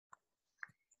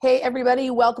Hey,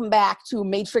 everybody. Welcome back to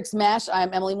Matrix Mesh.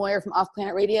 I'm Emily Moyer from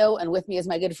OffPlanet Radio, and with me is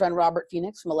my good friend Robert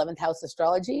Phoenix from 11th House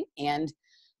Astrology. And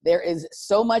there is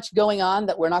so much going on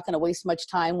that we're not going to waste much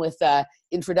time with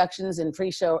introductions and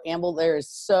pre-show amble. There is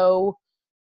so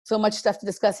much stuff to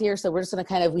discuss here. So we're just going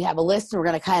to we have a list, and we're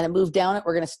going to kind of move down it.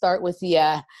 We're going to start with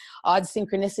the odd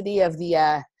synchronicity of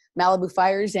the Malibu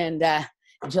Fires and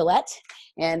Gillette,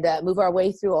 and move our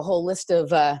way through a whole list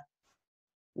of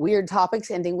weird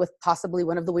topics, ending with possibly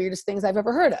one of the weirdest things I've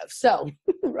ever heard of. So,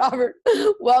 Robert,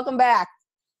 welcome back.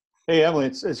 Hey, Emily,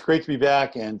 it's great to be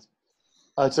back, and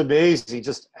it's amazing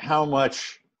just how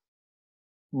much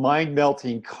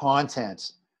mind-melting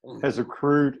content has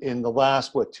accrued in the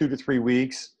last, 2 to 3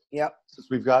 weeks since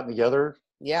we've gotten together.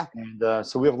 Yeah. And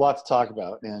so we have a lot to talk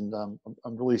about, and I'm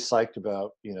really psyched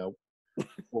about,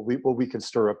 what we can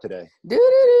stir up today.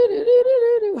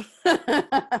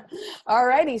 All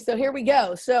righty, so here we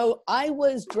go. So I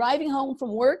was driving home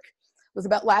from work, it was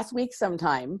about last week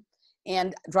sometime,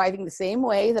 and driving the same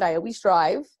way that I always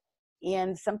drive,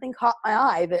 and something caught my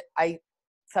eye that I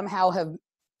somehow have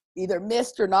either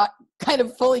missed or not kind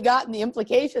of fully gotten the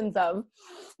implications of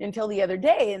until the other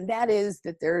day, and that is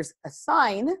that there's a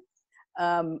sign.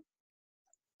 I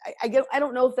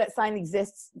don't know if that sign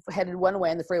exists headed one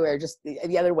way on the freeway or just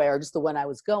the other way or just the one I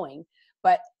was going.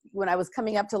 But when I was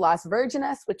coming up to Las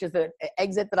Virgenes, which is an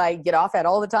exit that I get off at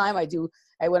all the time,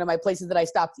 one of my places that I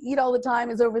stop to eat all the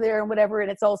time is over there and whatever. And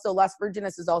it's also, Las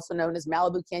Virgenes is also known as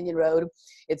Malibu Canyon Road.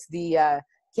 It's the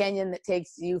canyon that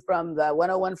takes you from the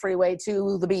 101 freeway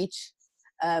to the beach.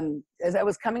 As I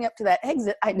was coming up to that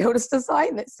exit, I noticed a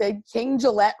sign that said King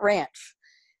Gillette Ranch.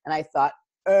 And I thought,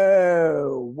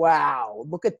 oh, wow,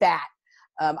 look at that.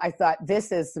 I thought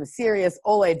this is some serious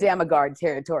Ole Damagard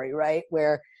territory, right?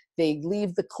 Where they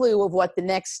leave the clue of what the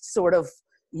next sort of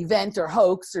event or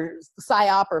hoax or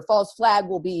psyop or false flag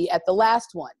will be at the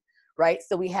last one, right?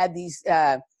 So we had these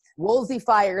Woolsey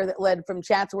Fire that led from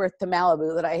Chatsworth to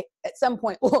Malibu that I at some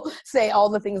point will say all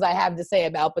the things I have to say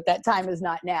about, but that time is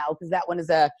not now because that one is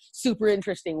a super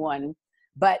interesting one.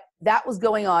 But that was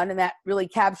going on, and that really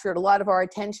captured a lot of our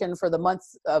attention for the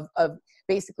months of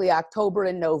basically October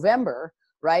and November,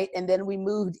 right? And then we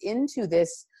moved into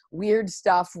this weird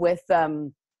stuff with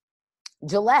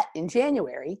Gillette in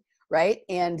January, right?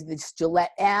 And this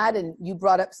Gillette ad, and you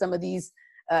brought up some of these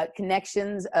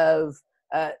connections of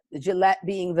Gillette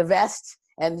being the vest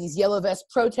and these yellow vest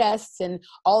protests and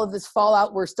all of this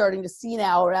fallout we're starting to see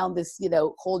now around this,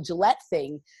 whole Gillette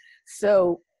thing.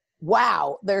 So,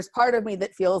 wow, there's part of me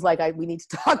that feels like we need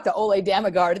to talk to Ole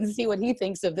Damagard and see what he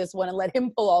thinks of this one and let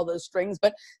him pull all those strings.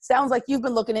 But sounds like you've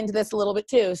been looking into this a little bit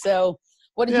too. So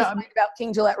what did you find about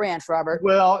King Gillette Ranch, Robert?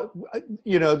 Well,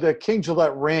 the King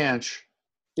Gillette Ranch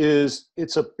it's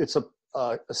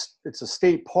a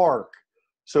state park,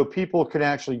 so people can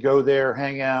actually go there,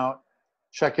 hang out,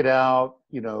 check it out,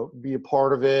 be a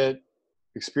part of it,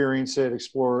 experience it,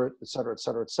 explore it, et cetera, et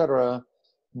cetera, et cetera.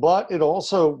 But it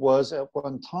also was at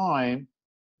one time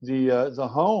the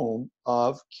home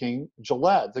of King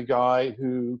Gillette, the guy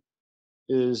who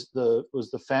was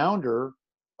the founder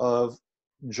of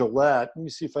Gillette. Let me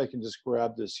see if I can just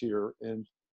grab this here and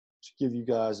give you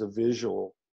guys a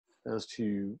visual as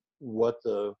to what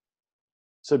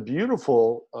it's a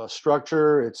beautiful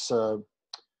structure. It's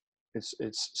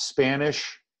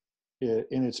Spanish in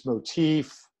its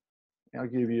motif. I'll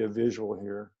give you a visual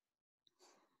here.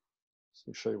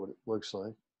 Let me show you what it looks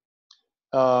like.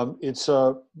 It's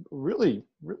a really,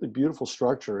 really beautiful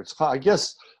structure. It's, I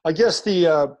guess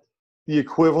the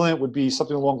equivalent would be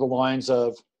something along the lines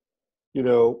of,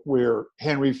 where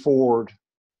Henry Ford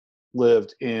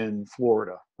lived in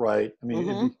Florida, right? I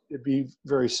mean, it'd be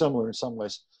very similar in some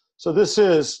ways. So this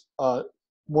is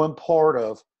one part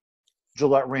of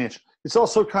Gillette Ranch. It's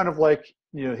also kind of like,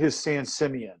 his San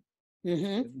Simeon.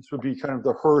 This would be kind of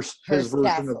the Hearst his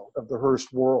version of the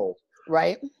Hearst world.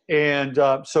 Right. And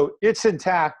so it's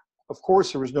intact. Of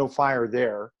course, there was no fire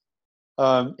there.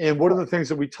 And one of the things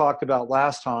that we talked about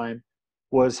last time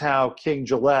was how King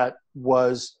Gillette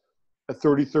was a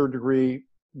 33rd degree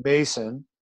Mason.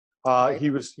 Right.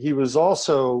 He was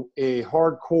also a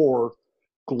hardcore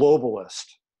globalist.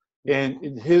 And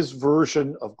in his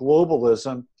version of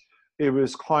globalism, it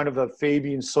was kind of a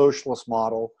Fabian socialist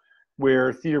model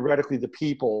where theoretically the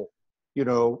people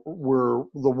were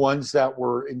the ones that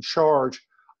were in charge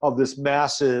of this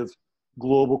massive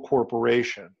global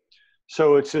corporation.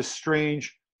 So it's a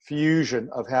strange fusion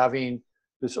of having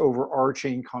this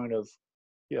overarching kind of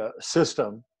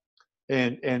system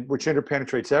and which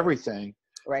interpenetrates everything.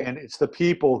 Right. And it's the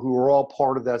people who are all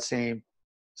part of that same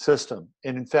system.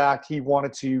 And in fact, he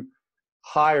wanted to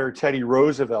hire Teddy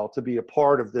Roosevelt to be a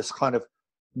part of this kind of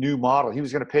new model. He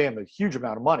was going to pay him a huge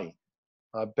amount of money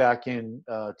back in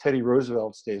Teddy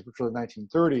Roosevelt's days, which were the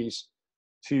 1930s,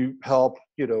 to help,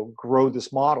 grow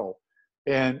this model.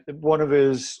 And one of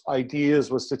his ideas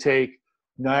was to take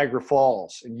Niagara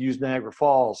Falls and use Niagara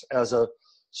Falls as a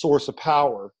source of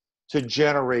power to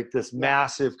generate this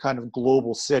massive kind of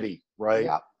global city, right?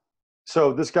 Yeah.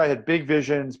 So this guy had big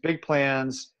visions, big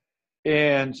plans,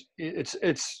 and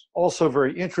it's also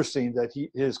very interesting that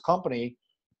his company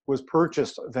was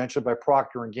purchased eventually by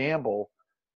Procter and Gamble,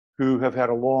 who have had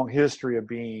a long history of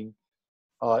being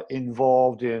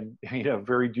involved in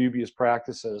very dubious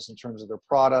practices in terms of their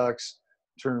products,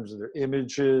 in terms of their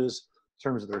images, in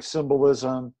terms of their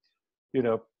symbolism.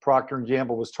 Procter and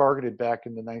Gamble was targeted back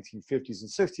in the 1950s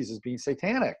and 60s as being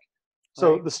satanic.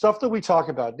 So the stuff that we talk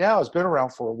about now has been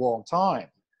around for a long time.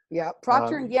 Yeah,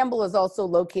 Procter and Gamble is also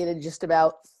located just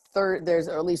about there's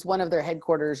or at least one of their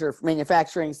headquarters or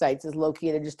manufacturing sites is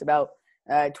located just about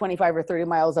 25 or 30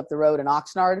 miles up the road in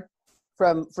Oxnard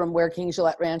from where King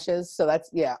Gillette Ranch is. So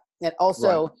that's, and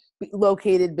also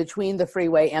located between the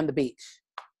freeway and the beach.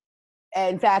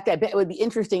 In fact, I bet it would be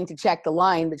interesting to check the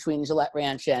line between Gillette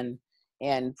Ranch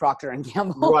and Procter and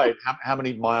Gamble. Right, how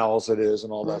many miles it is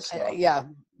and all that stuff. Yeah.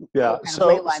 Yeah. So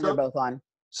line they're both on.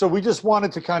 So we just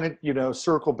wanted to kind of,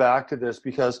 circle back to this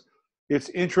because it's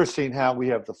interesting how we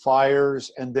have the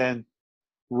fires, and then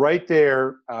right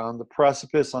there on the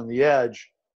precipice, on the edge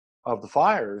of the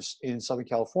fires in Southern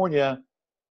California,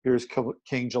 here's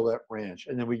King Gillette Ranch.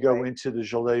 And then we go into the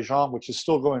Gillette Jean, which is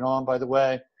still going on, by the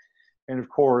way. And of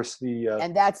course,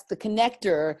 and that's the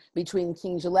connector between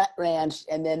King Gillette Ranch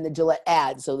and then the Gillette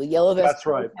ad. So the yellow vest. That's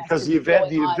right, because the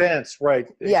events, right?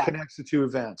 It connects the two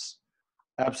events.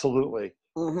 Absolutely.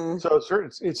 Mm-hmm. So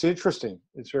it's interesting.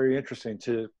 It's very interesting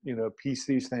to piece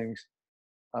these things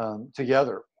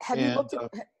together. Have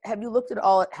you looked at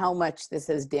all at how much this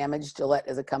has damaged Gillette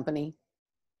as a company?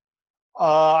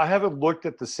 I haven't looked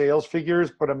at the sales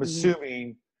figures, but I'm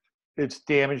assuming it's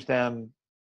damaged them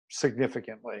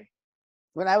significantly.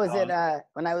 When I was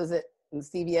at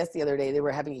CVS the other day, they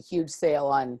were having a huge sale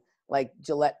on like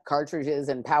Gillette cartridges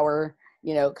and power,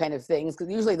 kind of things.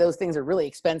 Because usually those things are really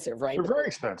expensive, right? They're very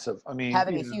expensive. I mean,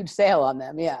 having a huge sale on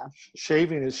them, yeah.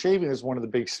 Shaving is one of the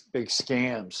big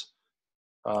scams,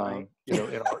 in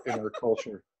our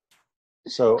culture.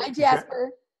 So hi,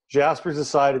 Jasper. Jasper's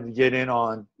decided to get in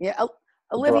on. Yeah,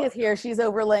 Olivia's here. She's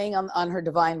overlaying on her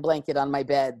divine blanket on my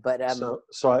bed, but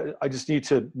so I just need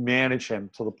to manage him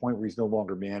to the point where he's no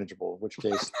longer manageable. In which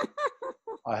case,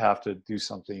 I have to do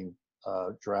something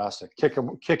drastic. Kick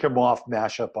him off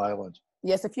Mashup Island.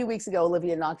 Yes, a few weeks ago,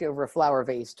 Olivia knocked over a flower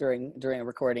vase during a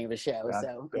recording of a show.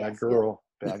 Bad girl.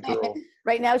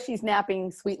 Right now, she's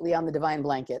napping sweetly on the divine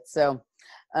blanket. So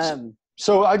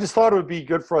I just thought it would be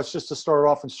good for us just to start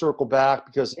off and circle back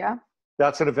because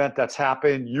that's an event that's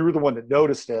happened. You were the one that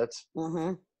noticed it,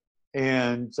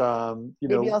 and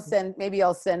maybe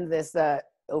I'll send this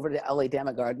over to Ole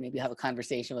Damagard. Maybe have a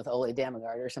conversation with Ole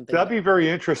Damagard or something. That'd be very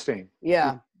interesting.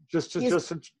 Yeah, just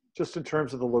in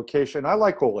terms of the location. I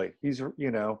like Ole. He's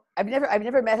I've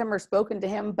never met him or spoken to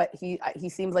him, but he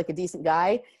seems like a decent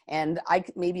guy, and I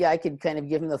could kind of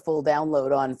give him the full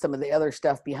download on some of the other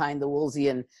stuff behind the Woolsey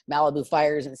and Malibu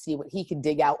fires and see what he could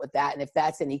dig out with that, and if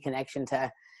that's any connection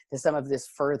to some of this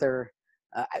further.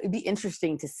 It'd be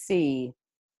interesting to see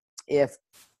if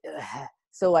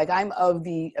I'm of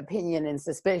the opinion and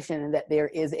suspicion that there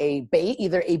is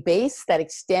either a base that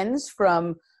extends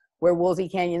from where Woolsey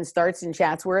Canyon starts in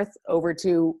Chatsworth over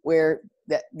to where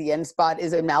the end spot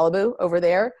is in Malibu over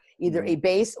there, either a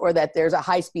base or that there's a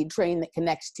high-speed train that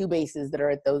connects two bases that are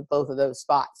at both of those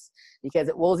spots. Because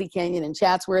at Woolsey Canyon and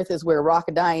Chatsworth is where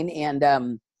Rocketdyne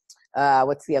and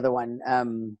what's the other one?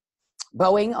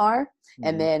 Boeing are.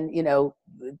 And then,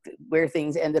 where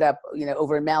things ended up,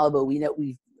 over in Malibu,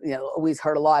 we've always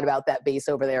heard a lot about that base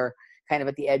over there kind of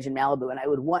at the edge in Malibu. And I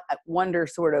wonder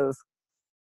sort of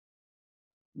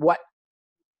what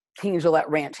King Gillette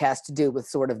Ranch has to do with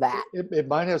sort of that. It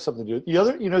might have something to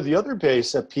do. The other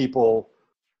base that people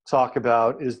talk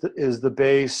about is the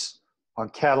base on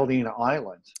Catalina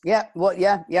Island. Yeah. Well,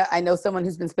 yeah. I know someone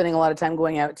who's been spending a lot of time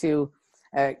going out to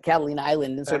Catalina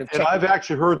Island and sort of. And I've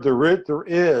actually heard there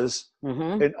is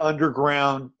an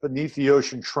underground beneath the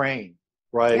ocean train,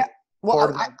 right? Yeah.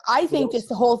 Well, I think it's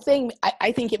the whole thing.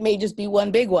 I think it may just be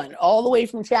one big one, all the way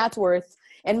from Chatsworth,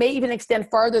 and may even extend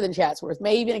farther than Chatsworth.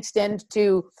 May even extend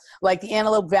to like the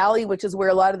Antelope Valley, which is where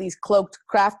a lot of these cloaked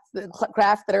craft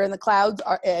that are in the clouds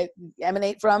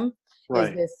emanate from.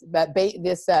 Right. Is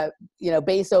this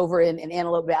base over in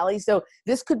Antelope Valley? So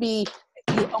this could be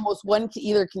almost one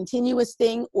either continuous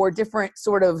thing or different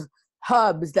sort of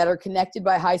hubs that are connected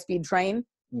by high-speed train.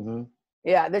 Mm-hmm.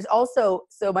 Yeah, there's also,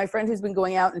 so my friend who's been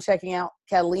going out and checking out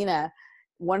Catalina,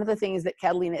 one of the things that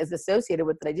Catalina is associated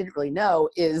with that I didn't really know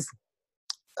is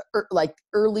like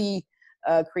early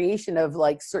creation of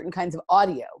like certain kinds of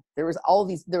audio. There was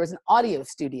an audio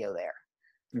studio there,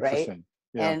 right? Interesting.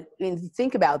 Yeah. And if you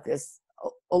think about this,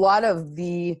 a lot of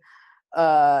the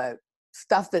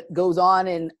stuff that goes on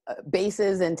in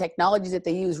bases and technologies that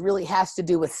they use really has to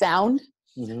do with sound.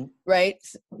 Mm-hmm. Right,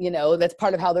 that's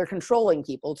part of how they're controlling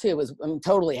people too.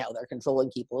 Totally how they're controlling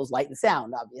people is light and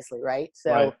sound, obviously, right?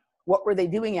 So, right. What were they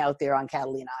doing out there on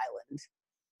Catalina Island?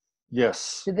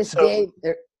 Yes. To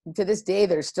this day,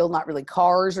 there's still not really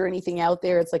cars or anything out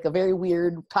there. It's like a very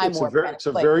weird time warp.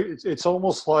 It's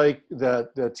almost like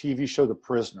that TV show The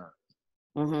Prisoner.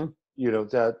 Mm-hmm.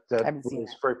 That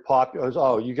was very popular.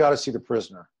 Oh, you got to see The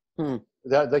Prisoner. Hmm.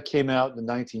 That came out in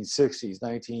the 1960s,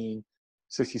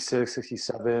 1966,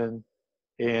 67,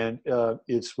 and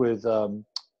it's with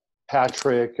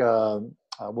Patrick.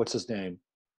 What's his name?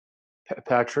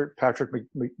 Patrick. That's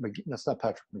not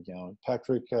Patrick McGowan.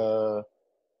 Patrick. I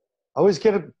always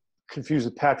get it confused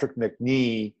with Patrick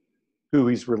McNee, who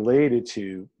he's related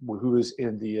to, who is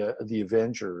in the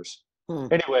Avengers. Hmm.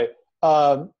 Anyway,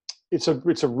 it's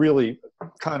a really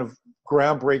kind of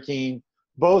groundbreaking.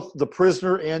 Both The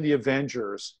Prisoner and The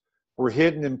Avengers were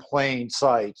hidden in plain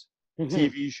sight. Mm-hmm.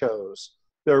 TV shows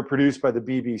that were produced by the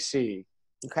BBC.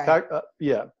 Okay.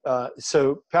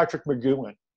 So Patrick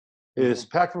McGowan is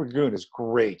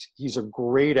great. He's a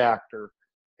great actor,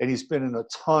 and he's been in a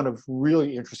ton of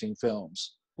really interesting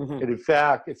films. Mm-hmm. And in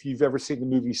fact, if you've ever seen the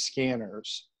movie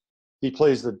Scanners, he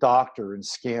plays the doctor in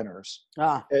Scanners.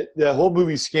 The whole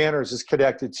movie Scanners is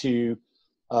connected to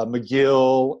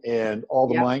McGill and all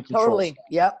the mind control. Totally.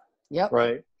 Stuff, Yep.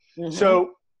 Right. Mm-hmm.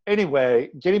 So anyway,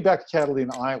 getting back to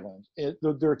Catalina Island,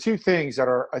 there are two things that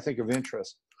are, I think, of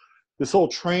interest. This whole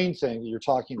train thing that you're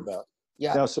talking about.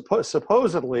 Yeah. Now,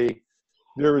 supposedly,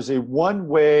 there is a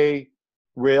one-way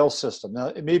rail system. Now,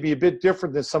 it may be a bit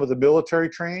different than some of the military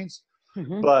trains,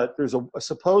 mm-hmm. but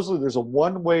supposedly there's a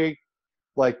one-way,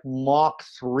 like Mach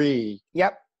 3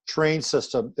 train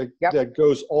system that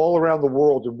goes all around the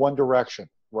world in one direction,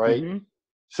 right? Mm-hmm.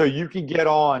 So you can get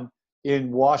on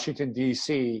in Washington,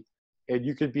 D.C., and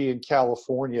you could be in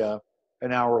California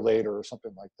an hour later or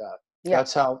something like that. Yeah.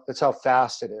 That's how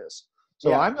fast it is.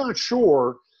 So I'm not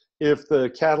sure if the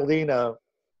Catalina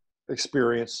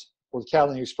experience or the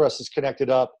Catalina Express is connected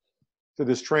up to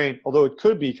this train, although it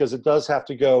could be because it does have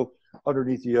to go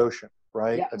underneath the ocean,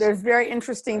 right? Yeah, there's very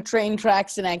interesting train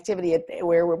tracks and activity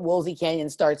where Woolsey Canyon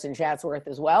starts in Chatsworth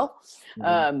as well.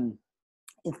 Mm-hmm.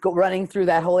 It's running through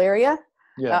that whole area.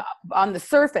 On the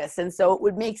surface, and so it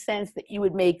would make sense that you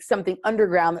would make something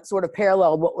underground that sort of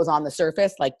paralleled what was on the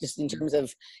surface, like just in terms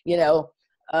of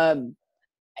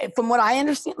from what I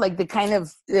understand, like the kind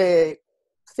of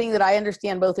thing that I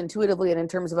understand both intuitively and in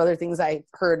terms of other things I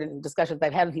heard in discussions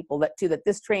I've had with people that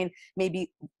this train may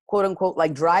be quote unquote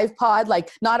like drive pod,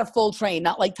 like not a full train,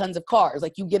 not like tons of cars,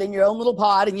 like you get in your own little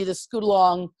pod and you just scoot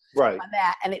along on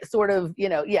that, and it's sort of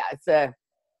it's a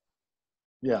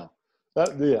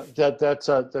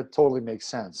That totally makes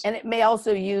sense. And it may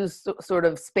also use sort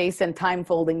of space and time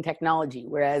folding technology,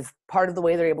 whereas part of the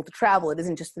way they're able to travel, it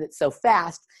isn't just that it's so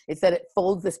fast, it's that it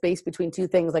folds the space between two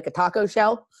things like a taco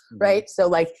shell, mm-hmm. right? So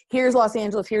like here's Los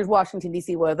Angeles, here's Washington,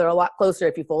 D.C., where they're a lot closer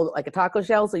if you fold it like a taco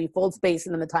shell, so you fold space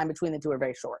and then the time between the two are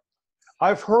very short.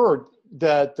 I've heard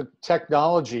that the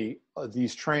technology of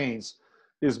these trains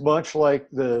is much like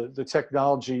the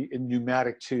technology in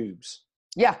pneumatic tubes.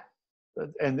 Yeah.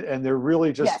 And they're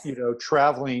really just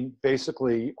traveling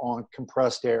basically on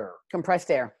compressed air.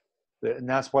 And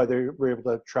that's why they were able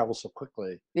to travel so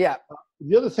quickly. Yeah.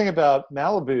 The other thing about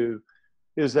Malibu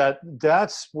is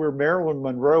that's where Marilyn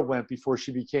Monroe went before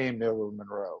she became Marilyn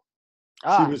Monroe.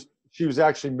 She was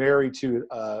actually married to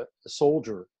a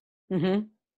soldier mm-hmm.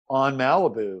 on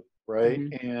Malibu, right?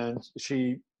 Mm-hmm. And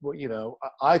she,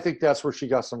 I think that's where she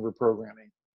got some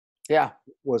reprogramming. Yeah.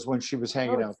 Was when she was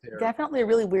hanging out there. Definitely a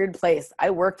really weird place. I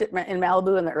worked in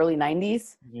Malibu in the early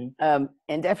 90s, mm-hmm.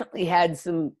 And definitely had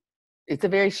it's a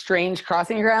very strange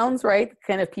crossing grounds, right?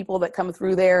 Kind of people that come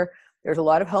through there. There's a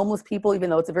lot of homeless people, even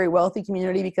though it's a very wealthy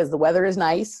community because the weather is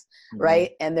nice, mm-hmm.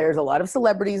 right? And there's a lot of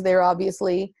celebrities there,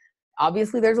 obviously.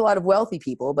 Obviously, there's a lot of wealthy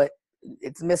people, but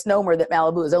it's a misnomer that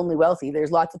Malibu is only wealthy.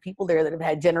 There's lots of people there that have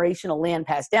had generational land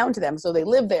passed down to them. So they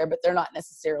live there, but they're not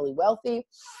necessarily wealthy.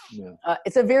 Yeah.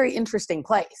 It's a very interesting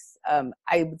place.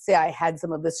 I would say I had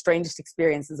some of the strangest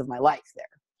experiences of my life there.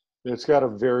 It's got a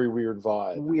very weird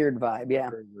vibe. Weird vibe, yeah.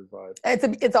 Very weird vibe.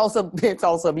 It's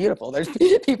also beautiful. There's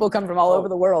people come from all over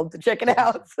the world to check it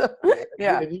out. So,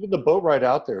 yeah. And even the boat ride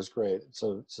out there is great. It's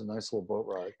a nice little boat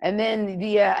ride. And then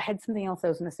I had something else I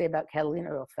was going to say about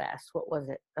Catalina real fast. What was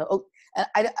it?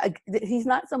 He's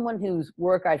not someone whose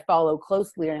work I follow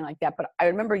closely or anything like that, but I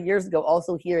remember years ago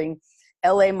also hearing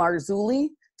L.A. Marzulli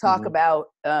talk about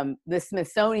the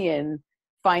Smithsonian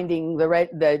finding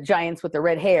the giants with the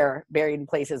red hair buried in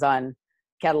places on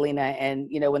Catalina, and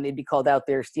when they'd be called out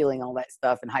there stealing all that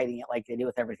stuff and hiding it like they do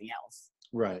with everything else.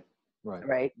 Right.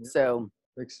 Yeah. So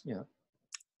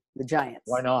the giants.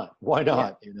 Why not?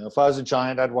 Yeah. If I was a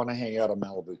giant, I'd want to hang out in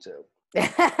Malibu too.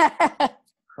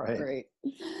 Right. Great.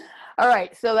 All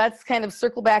right. So that's kind of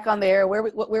circle back on there. Where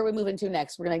are we moving to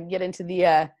next? We're going to get into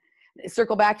the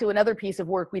circle back to another piece of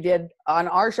work we did on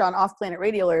our show on OffPlanet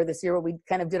Radio earlier this year, where we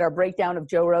kind of did our breakdown of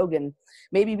Joe Rogan.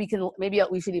 Maybe we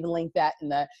should even link that in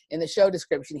the show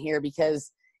description here,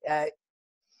 because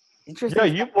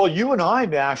interesting. Yeah, you and I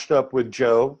mashed up with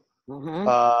Joe.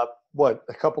 A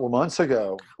couple of months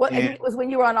ago. Well, I think it was when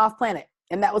you were on OffPlanet,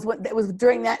 and that was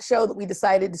during that show that we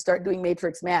decided to start doing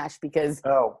Matrix Mash, because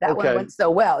that one went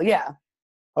so well. Yeah.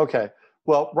 Okay.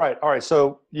 Well, right. All right.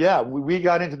 So yeah, we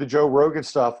got into the Joe Rogan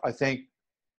stuff, I think,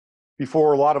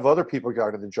 before a lot of other people got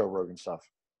into the Joe Rogan stuff.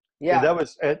 Yeah.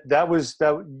 And that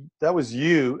was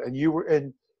you, and you were,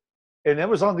 and that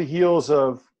was on the heels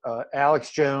of Alex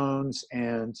Jones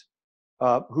and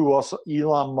who also,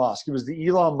 Elon Musk. It was the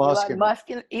Elon Musk.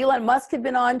 Elon Musk had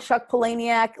been on, Chuck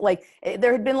Palahniuk. Like,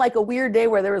 there had been like a weird day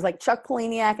where there was like Chuck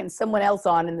Palahniuk and someone else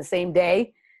on in the same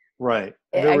day. Right.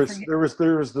 There was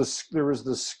the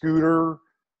Scooter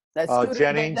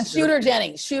Jennings. Shooter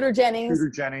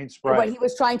Jennings. Right. But he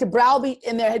was trying to browbeat,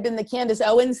 and there had been the Candace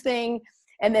Owens thing.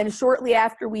 And then shortly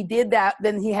after we did that,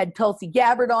 then he had Tulsi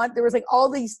Gabbard on. There was like all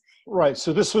these. Right.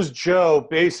 So this was Joe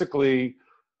basically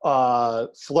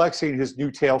flexing his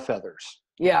new tail feathers.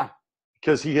 Yeah.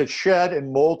 Because he had shed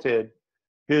and molted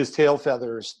his tail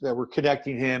feathers that were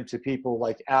connecting him to people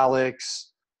like Alex,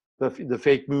 the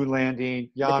fake moon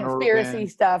landing, Jan the conspiracy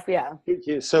stuff, yeah.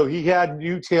 So he had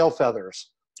new tail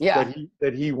feathers, yeah,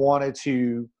 that he wanted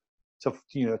to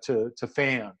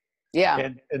fan, yeah,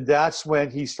 and that's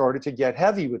when he started to get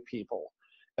heavy with people,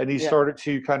 and he started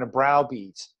to kind of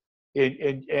browbeat,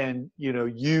 and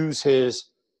use his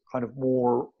kind of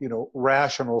more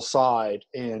rational side,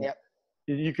 and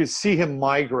you could see him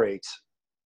migrate,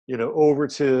 over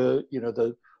to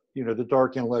the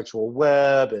dark intellectual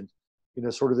web, and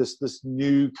sort of this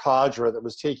new cadre that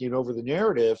was taking over the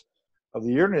narrative of the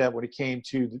internet when it came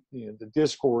to the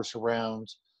discourse around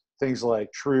things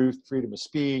like truth, freedom of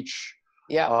speech,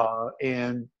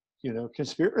 and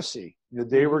conspiracy.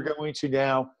 They were going to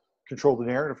now control the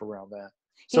narrative around that.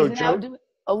 So Joe, doing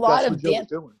a lot of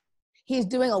he's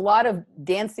doing a lot of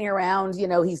dancing around.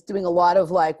 He's doing a lot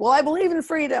of like, well, I believe in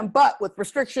freedom, but with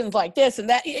restrictions like this and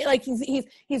that. Like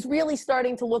he's really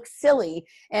starting to look silly,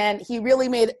 and he really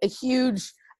made a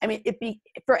huge. I mean,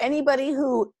 for anybody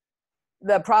who,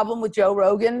 the problem with Joe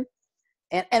Rogan,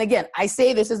 and again, I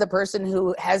say this as a person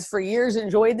who has for years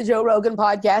enjoyed the Joe Rogan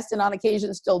podcast and on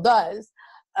occasion still does,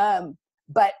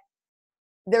 but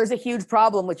there's a huge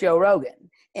problem with Joe Rogan.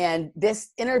 And this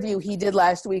interview he did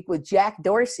last week with Jack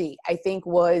Dorsey, I think,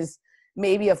 was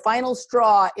maybe a final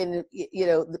straw in,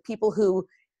 the people who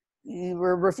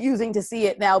were refusing to see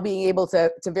it now being able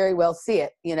to very well see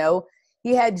it.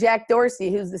 He had Jack Dorsey,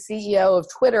 who's the CEO of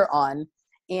Twitter, on,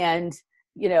 and,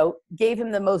 gave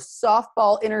him the most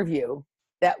softball interview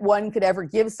that one could ever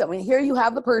give someone. Here you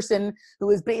have the person who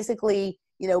is basically,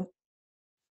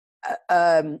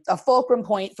 a fulcrum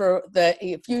point for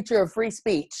the future of free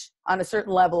speech on a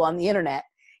certain level on the internet.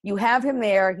 You have him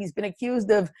there. He's been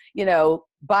accused of,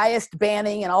 biased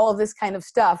banning and all of this kind of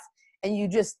stuff. And you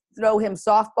just throw him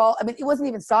softball. I mean, it wasn't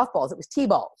even softballs. It was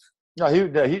T-balls.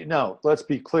 No, let's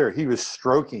be clear. He was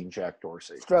stroking Jack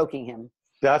Dorsey. Stroking him.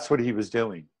 That's what he was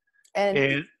doing.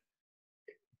 And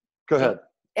go ahead.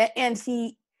 And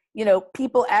he,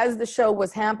 people, as the show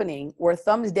was happening, were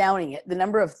thumbs downing it. The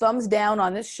number of thumbs down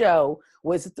on this show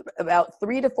was about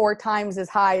 3 to 4 times as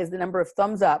high as the number of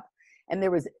thumbs up. And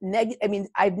there was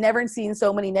I've never seen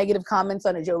so many negative comments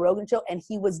on a Joe Rogan show. And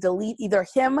he was either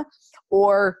him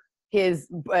or his,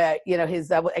 I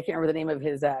can't remember the name of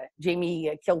his, Jamie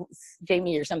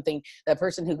or something, the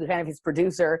person who kind of his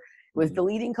producer was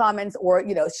deleting comments, or,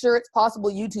 sure, it's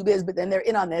possible YouTube is, but then they're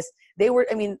in on this.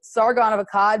 Sargon of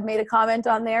Akkad made a comment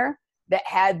on there that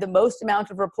had the most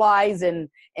amount of replies and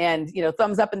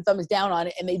thumbs up and thumbs down on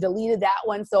it, and they deleted that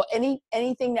one. So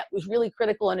anything that was really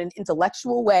critical in an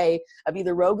intellectual way of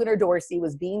either Rogan or Dorsey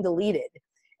was being deleted.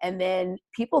 And then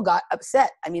people got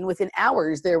upset. I mean, within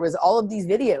hours, there was all of these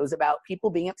videos about people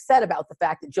being upset about the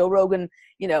fact that Joe Rogan,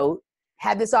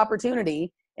 had this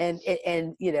opportunity and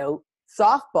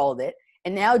softballed it.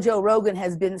 And now Joe Rogan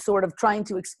has been sort of trying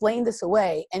to explain this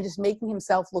away and just making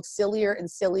himself look sillier and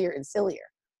sillier and sillier.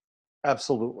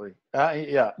 Absolutely.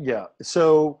 Yeah.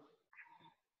 So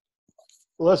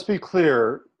let's be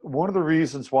clear. One of the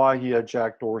reasons why he had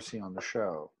Jack Dorsey on the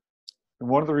show, and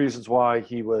one of the reasons why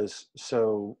he was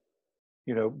so,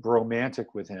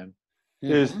 romantic with him,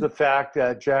 is the fact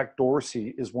that Jack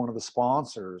Dorsey is one of the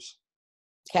sponsors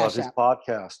of his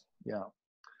podcast. Yeah.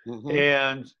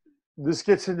 And this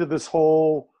gets into this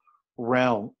whole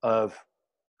realm of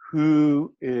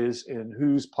who is in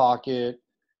whose pocket,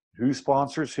 who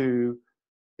sponsors who,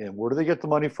 and where do they get the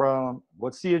money from?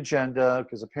 What's the agenda?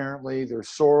 Because apparently there's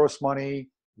Soros money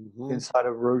inside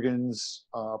of Rogan's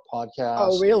podcast.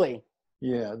 Oh, really?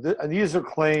 Yeah. And these are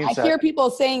claims. I hear people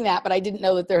saying that, but I didn't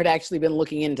know that there had actually been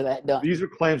looking into that done. These are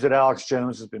claims that Alex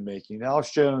Jones has been making.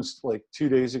 Alex Jones, like 2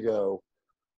 days ago,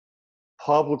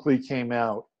 publicly came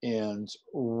out and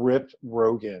ripped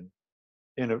Rogan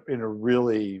in a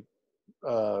really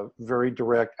very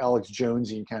direct Alex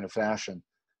Jonesian kind of fashion.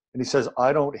 And he says,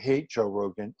 I don't hate Joe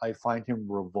Rogan. I find him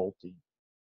revolting.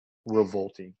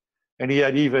 And he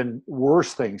had even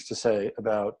worse things to say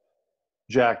about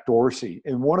Jack Dorsey.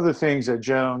 And one of the things that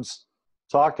Jones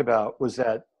talked about was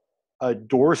that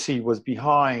Dorsey was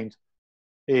behind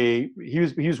he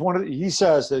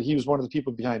says that he was one of the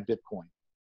people behind Bitcoin.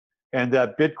 And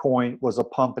that Bitcoin was a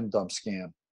pump and dump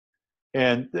scam.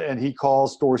 And he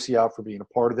calls Dorsey out for being a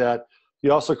part of that. He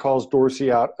also calls Dorsey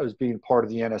out as being part of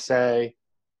the NSA,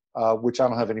 which I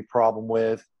don't have any problem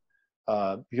with,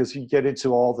 because you get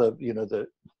into all the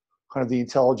kind of the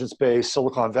intelligence-based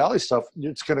Silicon Valley stuff.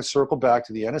 It's going to circle back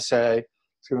to the NSA.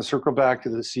 It's going to circle back to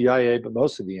the CIA, but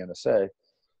mostly the NSA.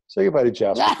 Say goodbye to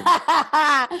Jasper.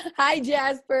 Hi,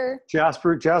 Jasper.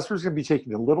 Jasper's going to be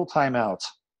taking a little time out.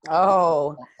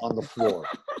 Oh, on the floor.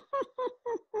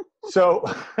 So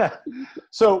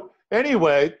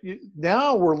anyway,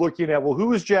 now we're looking at, well,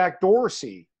 who is Jack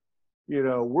Dorsey?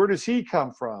 Where does he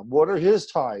come from? What are his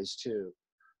ties to?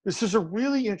 This is a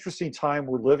really interesting time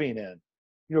we're living in.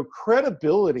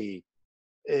 Credibility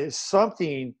is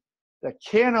something that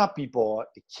cannot be bought.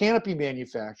 It cannot be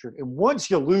manufactured. And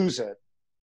once you lose it,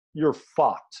 you're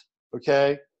fucked.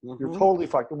 Okay? You're totally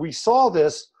fucked. And we saw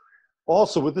this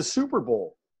also with the Super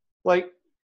Bowl.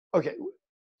 Okay,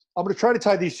 I'm going to try to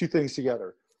tie these two things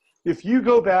together. If you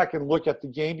go back and look at the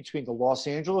game between the Los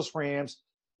Angeles Rams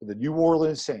and the New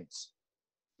Orleans Saints,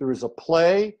 there is a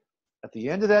play at the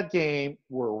end of that game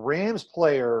where a Rams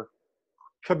player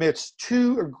commits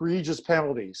 2 egregious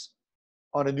penalties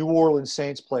on a New Orleans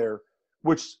Saints player,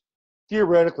 which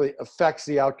theoretically affects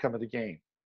the outcome of the game.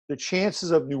 The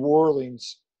chances of New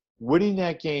Orleans winning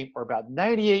that game are about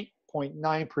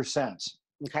 98.9%.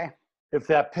 Okay. If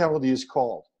that penalty is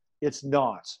called. It's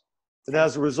not. And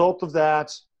as a result of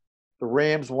that, the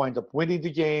Rams wind up winning the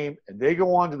game and they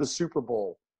go on to the Super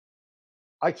Bowl.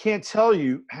 I can't tell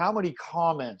you how many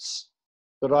comments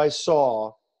that I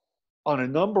saw on a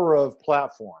number of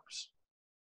platforms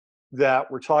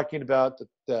that were talking about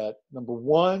that number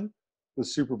one, the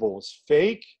Super Bowl is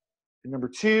fake. And number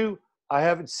two, I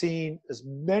haven't seen as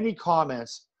many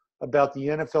comments about the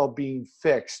NFL being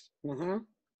fixed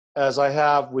as I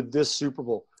have with this Super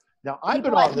Bowl. Now, I've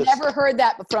never heard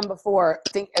that from before.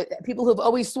 People who've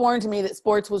always sworn to me that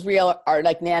sports was real are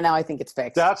like, now I think it's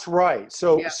fixed. That's right.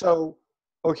 So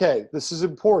okay, this is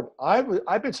important.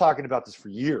 I've been talking about this for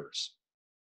years,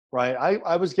 right? I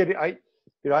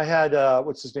had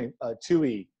what's his name,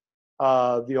 Toohey,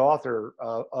 the author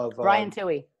of Brian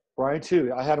Toohey. Brian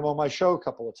Toohey. I had him on my show a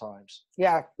couple of times.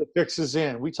 Yeah. The Fix is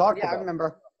in. We talked about it. I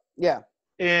remember. Yeah.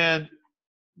 And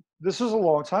this was a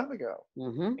long time ago.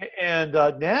 And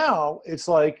now it's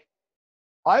like,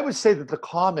 I would say that the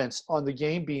comments on the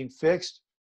game being fixed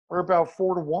are about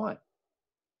 4-1.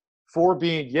 4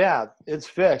 being, yeah, it's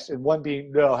fixed, and 1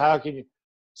 being, no, how can you?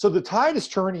 So the tide is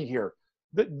turning here.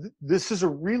 This is a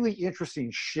really interesting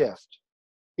shift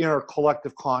in our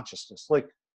collective consciousness.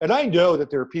 And I know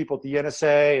that there are people at the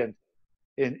NSA and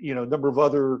a number of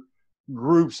other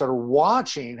groups that are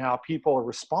watching how people are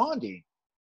responding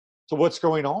to what's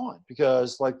going on,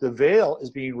 because the veil is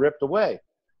being ripped away.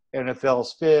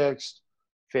 NFL's fixed,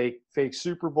 fake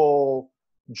Super Bowl,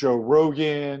 Joe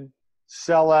Rogan,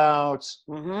 sellouts.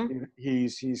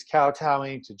 He's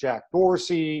kowtowing to Jack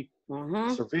Dorsey,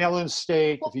 surveillance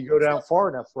state. If you go down far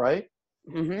enough, right?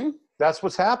 that's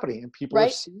what's happening, and people are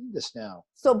right? seeing this now.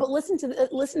 So, but listen to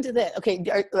this. Okay,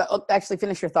 I'll actually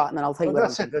finish your thought, and then I'll tell you Well,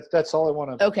 what that's it. That's all I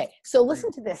want to. Okay, so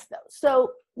listen to this though.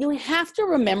 So you have to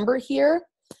remember here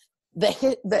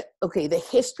the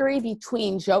history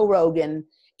between Joe Rogan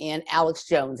and Alex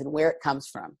Jones and where it comes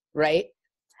from, right?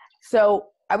 So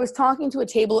I was talking to a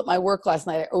table at my work last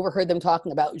night. I overheard them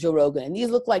talking about Joe Rogan, and these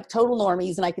look like total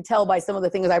normies, and I could tell by some of the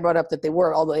things I brought up that they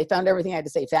were, although they found everything I had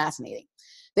to say fascinating.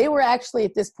 They were actually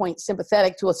at this point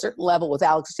sympathetic to a certain level with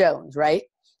Alex Jones, right?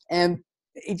 And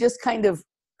it just kind of,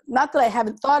 not that I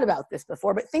haven't thought about this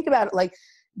before, but think about it like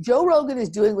Joe Rogan is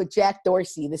doing with Jack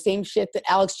Dorsey the same shit that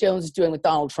Alex Jones is doing with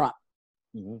Donald Trump,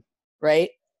 right?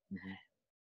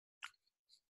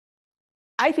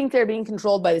 I think they're being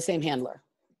controlled by the same handler.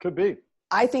 Could be.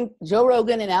 I think Joe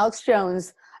Rogan and Alex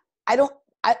Jones, I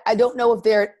don't know if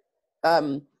they're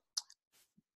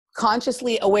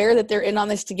consciously aware that they're in on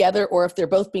this together or if they're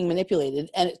both being manipulated,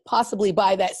 and it's possibly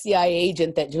by that CIA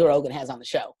agent that Joe Rogan has on the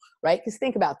show, right? Because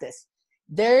think about this.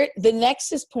 The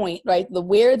nexus point, right,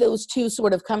 where those two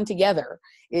sort of come together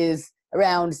is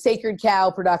around Sacred Cow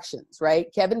Productions, right?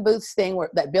 Kevin Booth's thing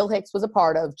that Bill Hicks was a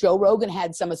part of. Joe Rogan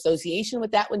had some association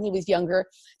with that when he was younger.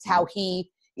 It's how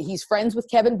he's friends with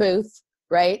Kevin Booth,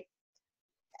 right?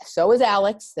 So is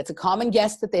Alex. That's a common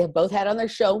guest that they have both had on their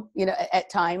show, at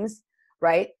times,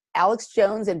 right? Alex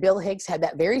Jones and Bill Hicks had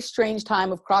that very strange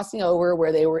time of crossing over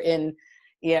where they were in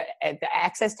at the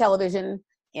Access Television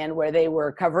and where they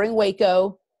were covering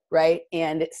Waco, right?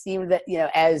 And it seemed that,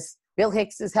 as Bill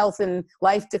Hicks's health and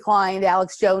life declined,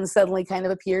 Alex Jones suddenly kind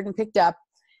of appeared and picked up.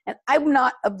 And I'm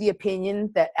not of the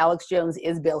opinion that Alex Jones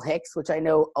is Bill Hicks, which I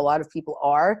know a lot of people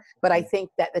are, but I think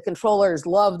that the controllers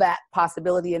love that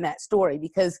possibility in that story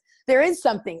because there is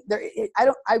something there.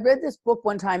 I read this book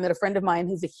one time that a friend of mine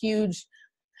who's a huge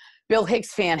Bill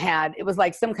Hicks fan had. It was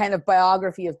like some kind of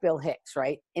biography of Bill Hicks,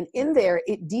 right? And in there,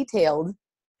 it detailed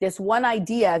this one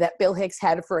idea that Bill Hicks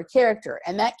had for a character.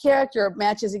 And that character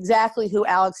matches exactly who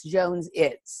Alex Jones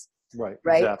is. Right.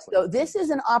 Exactly. So this is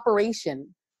an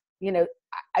operation,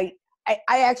 I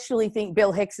actually think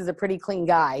Bill Hicks is a pretty clean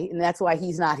guy, and that's why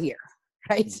he's not here,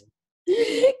 right?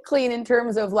 Mm-hmm. Clean in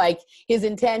terms of like his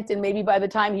intent, and maybe by the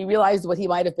time he realized what he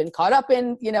might have been caught up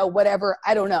in, whatever,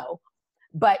 I don't know.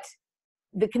 But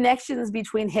the connections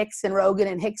between Hicks and Rogan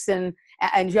and Hicks and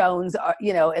Jones are,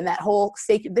 and that whole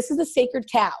this is a sacred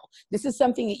cow. This is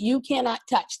something that you cannot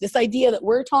touch. This idea that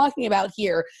we're talking about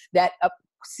here, that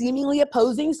seemingly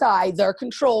opposing sides are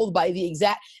controlled by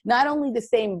not only the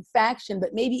same faction,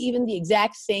 but maybe even the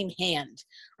exact same hand,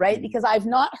 right? Mm-hmm. Because I've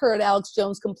not heard Alex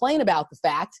Jones complain about the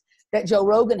fact that Joe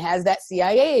Rogan has that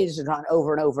CIA agent on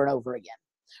over and over and over again,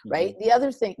 right? Mm-hmm. The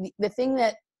other thing, the thing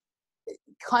that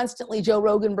constantly Joe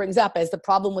Rogan brings up as the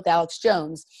problem with Alex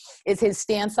Jones is his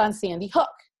stance on Sandy Hook,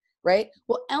 right?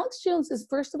 Well, Alex Jones is,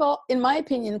 first of all, in my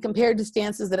opinion, compared to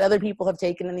stances that other people have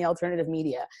taken in the alternative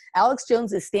media, Alex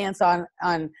Jones's stance on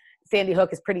Sandy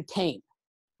Hook is pretty tame,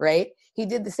 right? He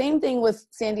did the same thing with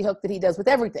Sandy Hook that he does with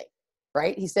everything,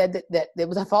 right? He said that there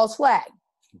was a false flag.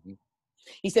 Mm-hmm.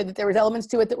 He said that there was elements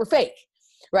to it that were fake,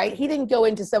 right? He didn't go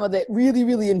into some of the really,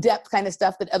 really in-depth kind of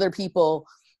stuff that other people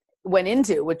went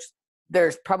into, which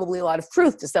there's probably a lot of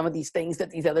truth to some of these things that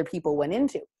these other people went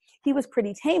into. He was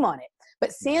pretty tame on it.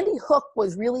 But Sandy Hook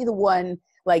was really the one,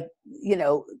 like,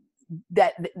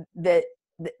 that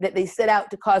they set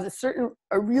out to cause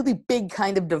a really big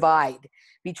kind of divide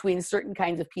between certain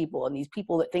kinds of people, and these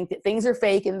people that think that things are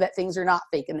fake and that things are not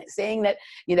fake, and that saying that,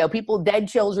 people, dead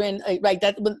children, right?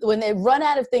 That when they run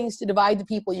out of things to divide the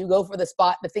people, you go for the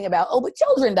thing about, oh, but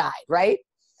children died, right?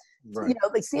 Right.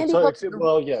 Like Sandy Hook.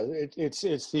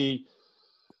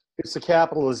 It's the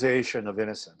capitalization of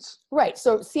innocence. Right.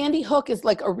 So Sandy Hook is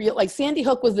like Sandy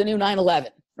Hook was the new 9/11,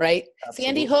 right?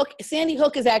 Absolutely. Sandy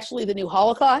Hook is actually the new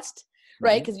Holocaust,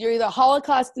 right? Because you're either a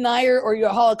Holocaust denier or you're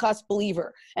a Holocaust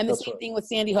believer. And the same thing with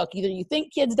Sandy Hook. Either you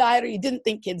think kids died or you didn't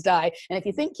think kids died. And if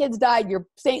you think kids died, you're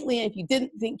saintly. And if you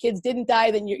didn't think kids didn't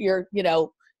die, then you're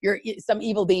some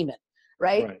evil demon,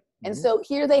 right? And so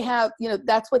here they have,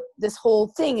 that's what this whole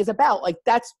thing is about. Like,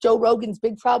 that's Joe Rogan's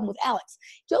big problem with Alex.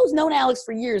 Joe's known Alex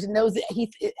for years and knows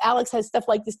that Alex has stuff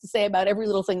like this to say about every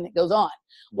little thing that goes on.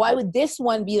 Why would this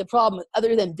one be the problem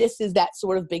other than this is that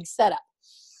sort of big setup?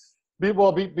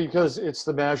 Well, because it's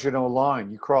the Maginot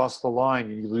Line. You cross the line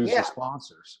and you lose the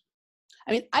sponsors.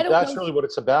 I mean, That's really what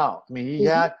it's about. I mean,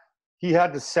 he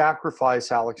had to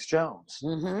sacrifice Alex Jones.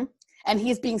 Mm-hmm. And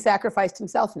he's being sacrificed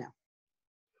himself now.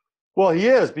 Well, he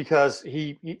is, because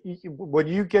he when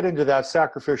you get into that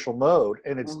sacrificial mode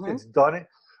and it's done,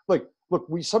 look,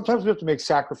 we sometimes have to make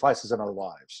sacrifices in our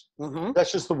lives. Mm-hmm.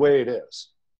 That's just the way it is.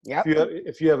 Yeah.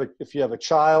 If you have a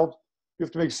child, you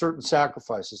have to make certain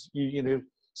sacrifices. You know,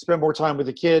 spend more time with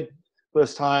the kid,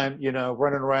 less time, you know,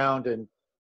 running around and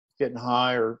getting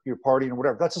high or you're partying or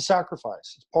whatever. That's a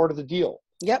sacrifice. It's part of the deal.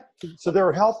 Yep. So there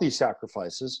are healthy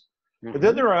sacrifices, Mm-hmm. but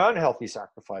then there are unhealthy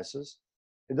sacrifices.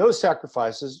 And those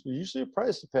sacrifices, there's usually a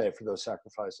price to pay for those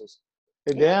sacrifices.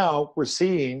 And now we're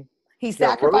seeing he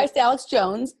sacrificed Alex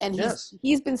Jones, and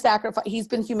he's been sacrificed. He's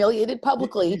been humiliated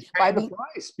publicly he's paying the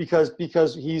price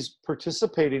because he's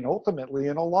participating ultimately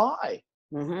in a lie.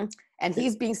 Mm-hmm. And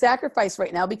he's being sacrificed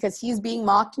right now because he's being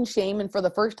mocked and shamed, and for the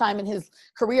first time in his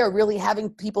career, really having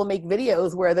people make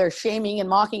videos where they're shaming and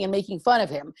mocking and making fun of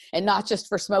him, and not just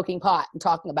for smoking pot and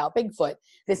talking about Bigfoot.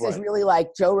 This is really like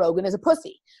Joe Rogan is a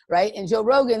pussy, right? And Joe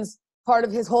Rogan's part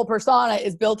of his whole persona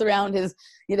is built around his,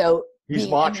 you know, he's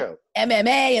macho,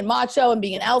 MMA and macho and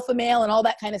being an alpha male and all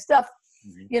that kind of stuff,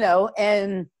 you know,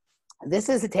 and this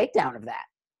is a takedown of that.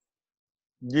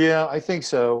 Yeah, I think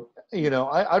so. You know,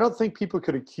 I don't think people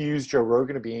could accuse Joe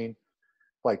Rogan of being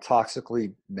like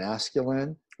toxically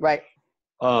masculine. Right.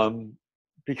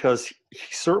 Because he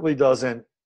certainly doesn't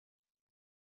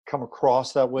come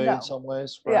across that way in some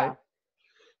ways. Right. Yeah.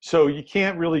 So you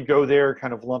can't really go there and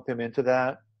kind of lump him into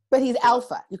that. But he's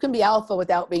alpha. You can be alpha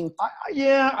without being.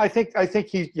 I think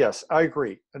he, yes, I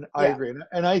agree. And I agree.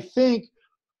 And I think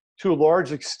to a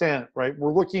large extent, right,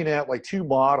 we're looking at like two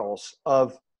models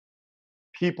of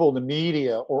people in the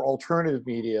media or alternative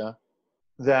media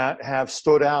that have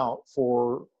stood out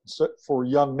for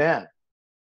young men.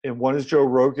 And one is Joe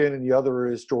Rogan and the other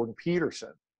is Jordan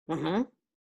Peterson. Mm-hmm.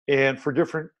 And for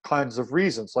different kinds of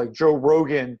reasons. Like Joe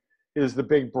Rogan is the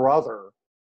big brother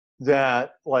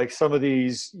that like some of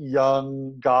these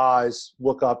young guys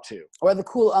look up to. Or the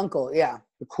cool uncle, yeah.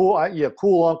 The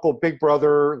cool uncle, big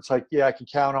brother. It's like, yeah, I can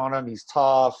count on him. He's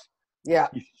tough. Yeah.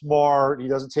 He's smart. He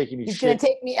doesn't take any shit. He's going to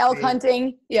take me elk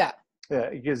hunting. Yeah. Yeah,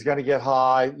 he's going to get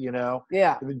high, you know.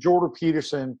 Yeah. And then Jordan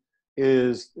Peterson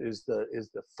is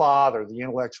the father, the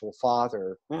intellectual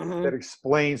father that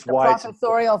explains why it's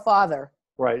professorial father.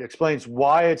 Right, explains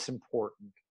why it's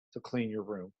important to clean your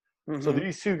room. Mm-hmm. So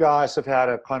these two guys have had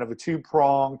a kind of a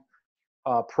two-pronged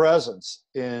presence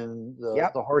in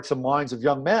the hearts and minds of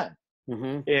young men.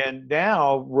 Mm-hmm. And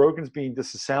now Rogan's being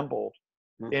disassembled.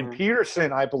 Mm-hmm. And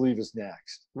Peterson, I believe, is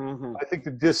next. Mm-hmm. I think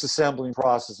the disassembling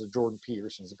process of Jordan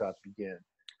Peterson is about to begin.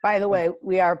 By the way,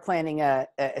 we are planning a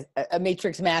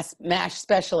Matrix MASH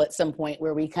special at some point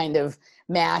where we kind of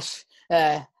mash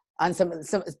on some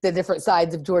the different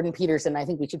sides of Jordan Peterson. I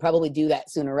think we should probably do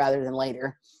that sooner rather than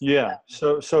later. Yeah.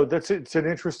 So it's an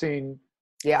interesting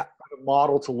kind of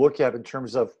model to look at in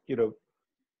terms of, you know,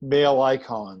 male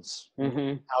icons,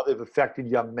 how they've affected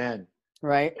young men.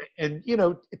 Right. And, you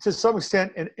know, to some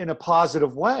extent in a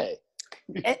positive way.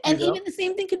 And even the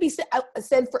same thing could be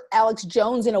said for Alex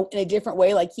Jones in a different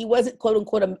way. Like he wasn't quote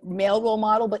unquote a male role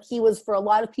model, but he was for a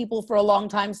lot of people for a long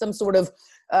time some sort of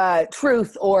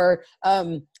truth or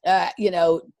you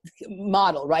know,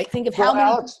 model. Right? Think of how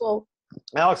many people.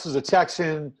 Alex is a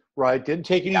Texan, right? Didn't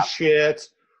take any shit,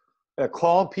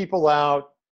 calling people out.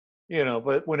 You know,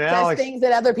 but when Alex says things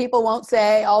that other people won't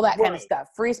say, all that kind of stuff.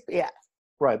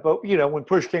 Right, but you know, when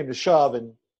push came to shove,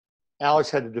 and Alex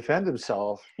had to defend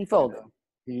himself, he folded.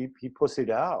 You know, he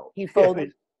pussied out. He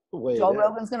folded. Joe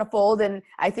Rogan's going to fold, and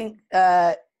I think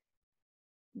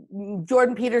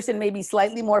Jordan Peterson may be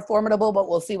slightly more formidable, but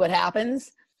we'll see what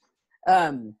happens.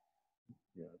 Jordan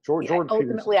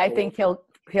ultimately, I think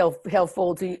he'll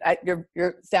fold to you.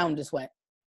 Your sound just went.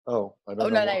 Oh, I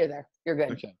don't know. No, you're there. You're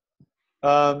good. Okay.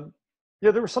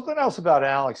 There was something else about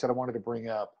Alex that I wanted to bring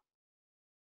up.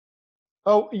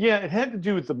 Oh, yeah, it had to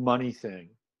do with the money thing.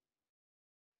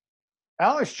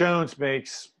 Alex Jones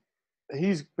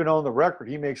he's been on the record,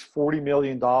 he makes $40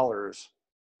 million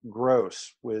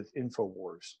gross with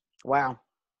InfoWars. Wow.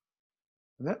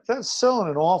 And that's selling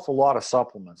an awful lot of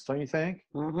supplements, don't you think?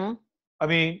 Mm-hmm. I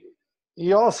mean,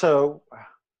 he also,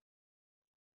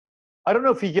 I don't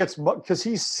know if he gets, because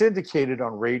he's syndicated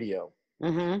on radio.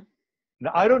 Mm-hmm.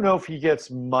 Now, I don't know if he gets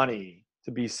money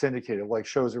to be syndicated, like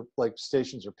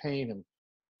stations are paying him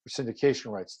for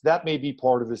syndication rights. That may be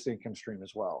part of his income stream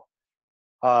as well.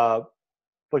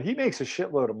 But he makes a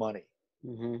shitload of money.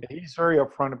 Mm-hmm. And he's very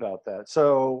upfront about that.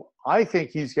 So I think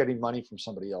he's getting money from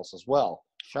somebody else as well.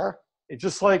 Sure. It's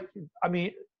just like, I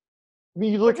mean,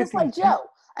 you look at like Joe.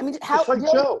 I mean, how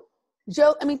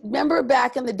Joe, I mean, remember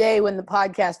back in the day when the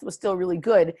podcast was still really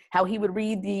good, how he would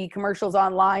read the commercials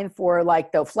online for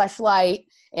like the Fleshlight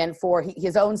and for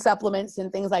his own supplements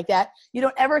and things like that. You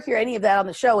don't ever hear any of that on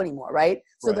the show anymore, right?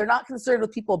 So they're not concerned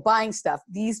with people buying stuff.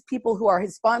 These people who are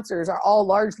his sponsors are all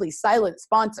largely silent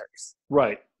sponsors.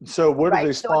 Right. So what are right?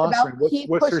 they So it's about sponsoring?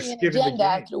 What's their pushing an skin in the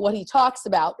agenda game? through what he talks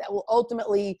about that will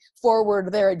ultimately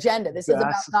forward their agenda. This is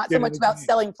about That's the not so skin in much the about game.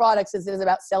 selling products as it is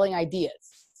about selling ideas.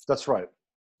 That's right.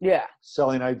 Yeah.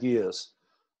 Selling ideas,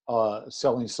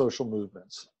 selling social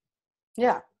movements,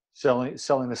 Yeah. selling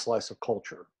a slice of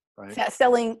culture, right?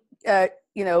 Selling, a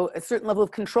certain level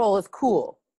of control is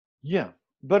cool. Yeah,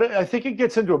 but I think it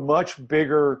gets into a much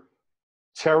bigger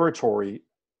territory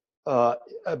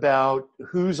about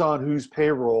who's on whose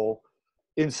payroll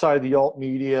inside the alt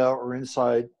media or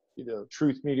inside,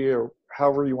 truth media, or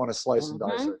however you want to slice and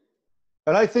dice Mm-hmm. it.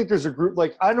 And I think there's a group,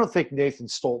 like, I don't think Nathan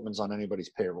Stoltman's on anybody's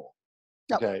payroll.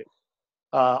 No. Okay.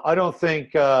 I don't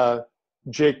think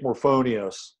Jake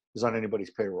Morphonios is on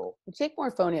anybody's payroll. Jake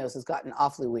Morphonios has gotten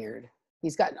awfully weird.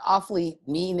 He's gotten awfully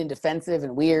mean and defensive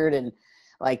and weird and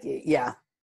yeah.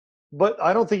 But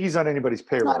I don't think he's on anybody's No, I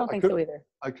payroll. don't think so either.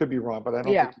 I could be wrong, but I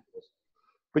don't Yeah. think he is.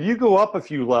 But you go up a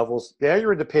few levels, now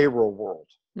you're in the payroll world,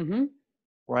 Mm-hmm.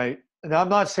 right? And I'm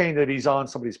not saying that he's on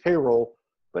somebody's payroll,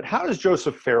 but how does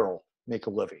Joseph Farrell make a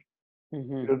living?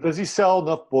 Mm-hmm. Does he sell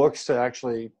enough books to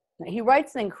actually? He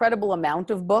writes an incredible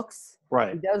amount of books.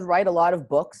 Right. He does write a lot of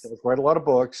books. He does write a lot of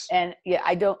books. And yeah,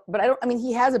 I mean,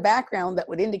 he has a background that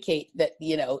would indicate that,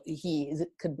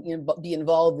 could be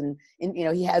involved in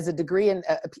he has a degree in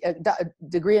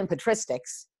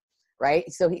patristics,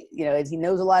 right? So he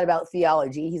knows a lot about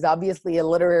theology. He's obviously a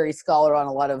literary scholar on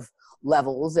a lot of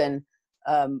levels. And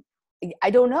I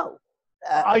don't know.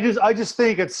 I just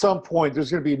think at some point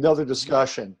there's going to be another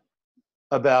discussion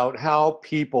about how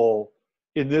people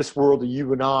in this world that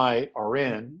you and I are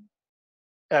in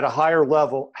at a higher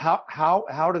level,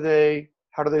 how do they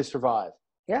survive?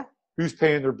 Yeah. Who's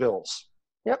paying their bills?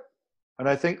 Yep. And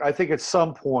I think at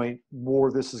some point more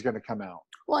of this is going to come out.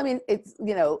 Well, I mean, it's,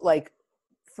 like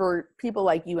for people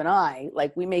like you and I,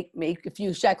 like we make a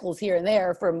few shekels here and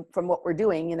there from what we're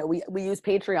doing. We use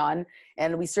Patreon,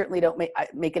 and we certainly don't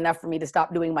make enough for me to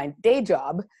stop doing my day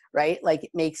job, right? Like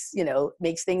it makes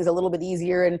things a little bit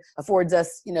easier and affords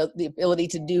us, the ability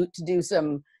to do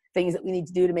some things that we need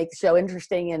to do to make the show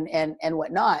interesting and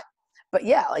whatnot. But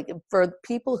yeah, like for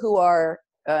people who are,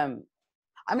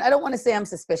 I don't want to say I'm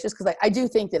suspicious, because I do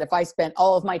think that if I spent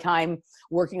all of my time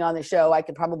working on the show, I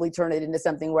could probably turn it into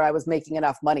something where I was making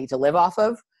enough money to live off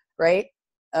of, right?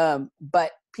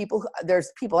 But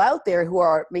there's people out there who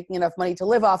are making enough money to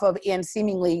live off of and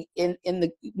seemingly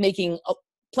making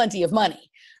plenty of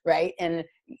money, right? And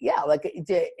yeah, like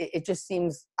it just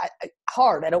seems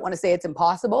hard. I don't want to say it's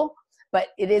impossible, but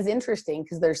it is interesting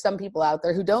because there's some people out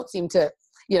there who don't seem to,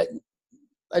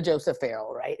 a Joseph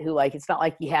Farrell, right? Who, like, it's not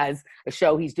like he has a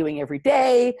show he's doing every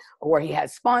day or he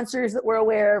has sponsors that we're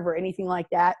aware of or anything like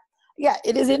that. Yeah,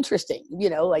 it is interesting.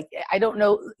 Like, I don't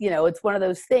know, it's one of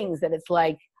those things that it's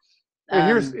like.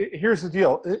 Here's the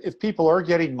deal. If people are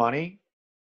getting money,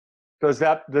 does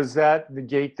that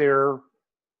negate their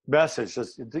message?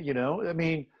 I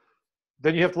mean,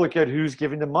 then you have to look at who's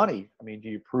giving the money. I mean, do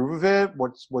you approve of it?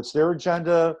 What's their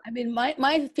agenda? I mean,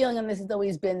 my feeling on this has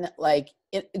always been that, like,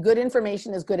 good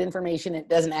information is good information. It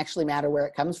doesn't actually matter where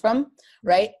it comes from,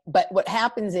 right? But what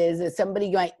happens is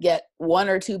somebody might get one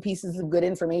or two pieces of good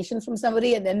information from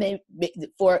somebody, and then they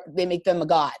make them a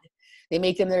god. They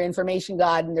make them their information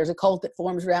god, and there's a cult that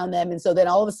forms around them. And so then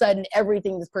all of a sudden,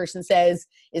 everything this person says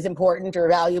is important or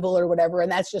valuable or whatever,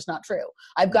 and that's just not true.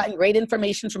 I've gotten great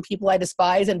information from people I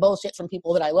despise and bullshit from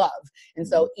people that I love. And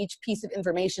so each piece of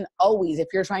information always, if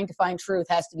you're trying to find truth,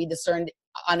 has to be discerned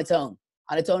on its own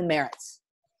merits.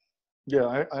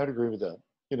 Yeah, I'd agree with that.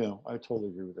 I totally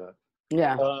agree with that.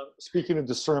 Yeah. Speaking of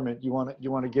discernment, you want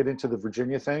to get into the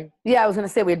Virginia thing? Yeah, I was going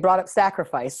to say we had brought up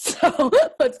sacrifice, so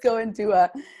let's go into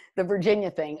the Virginia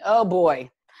thing. Oh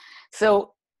boy,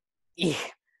 so this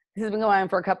has been going on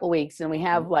for a couple of weeks, and we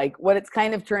have, like, what it's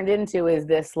kind of turned into is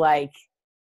this, like,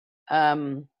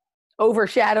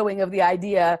 overshadowing of the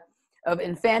idea of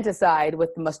infanticide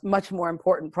with the much more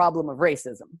important problem of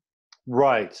racism.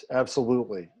 Right.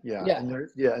 Absolutely. Yeah.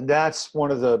 Yeah. And that's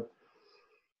one of the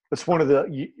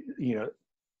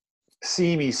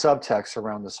seamy subtexts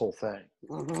around this whole thing.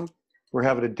 Mm-hmm. We're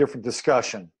having a different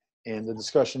discussion, and the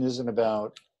discussion isn't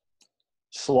about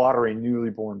slaughtering newly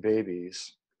born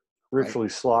babies, ritually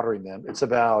slaughtering them. It's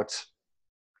about,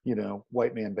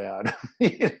 white man bad.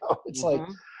 It's like,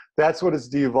 that's what it's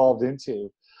de-evolved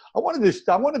into. I wanted to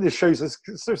show you this,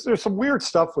 because there's some weird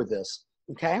stuff with this.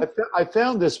 Okay. I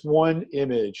found this one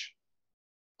image,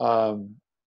 and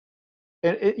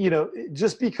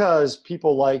just because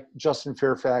people like Justin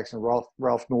Fairfax and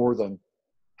Ralph Northam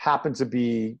happen to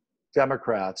be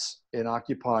Democrats and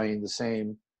occupying the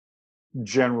same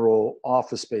general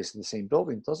office space in the same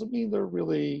building, doesn't mean they're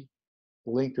really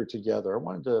linked her together. I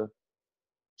wanted to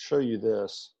show you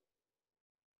this.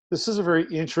 This is a very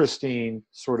interesting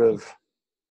sort of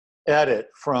edit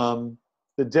from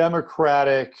the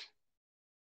Democratic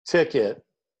ticket,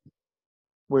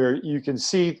 where you can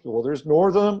see, well, there's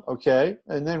Northam, okay,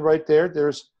 and then right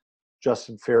there's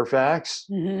Justin Fairfax,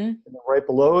 and then right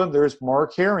below him, there's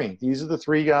Mark Herring. These are the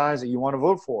three guys that you want to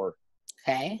vote for.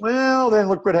 Okay. Well, then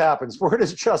look what happens. Where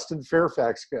does Justin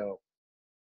Fairfax go?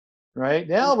 Right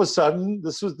now, all of a sudden,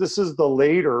 this is the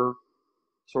later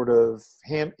sort of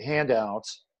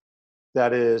handouts.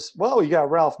 That is, well, you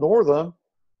got Ralph Northam,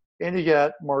 and you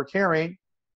got Mark Herring,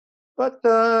 but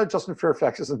Justin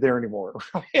Fairfax isn't there anymore.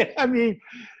 I mean,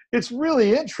 it's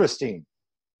really interesting,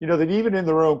 that even in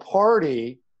their own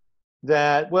party,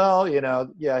 that, well,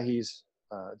 yeah, he's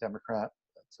a Democrat,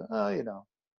 but,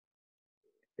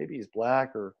 maybe he's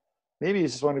black, or maybe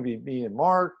he's just want to be me and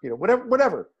Mark,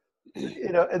 whatever.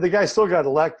 And the guy still got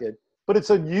elected, but it's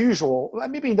unusual.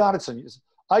 Maybe not it's unusual.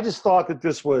 I just thought that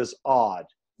this was odd.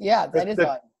 Yeah, that is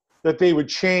odd. That they would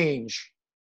change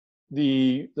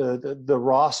the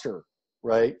roster,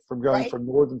 right? From going from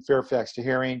Northam, Fairfax to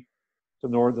Herring to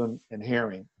Northam and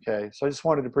Herring. Okay, so I just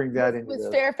wanted to bring that into. Was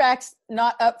Fairfax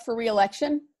not up for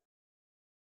re-election?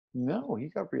 No, he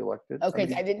got reelected.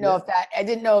 Okay, I didn't know I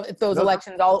didn't know if those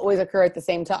elections always occur at the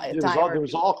same time. It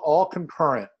was all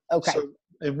concurrent. Okay. So,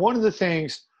 and one of the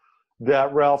things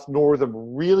that Ralph Northam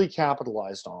really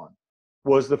capitalized on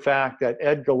was the fact that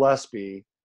Ed Gillespie,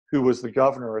 who was the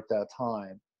governor at that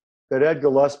time, that Ed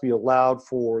Gillespie allowed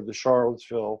for the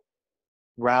Charlottesville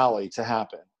rally to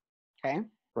happen. Okay.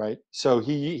 Right. So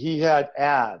he had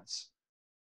ads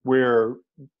where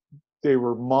they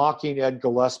were mocking Ed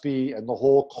Gillespie and the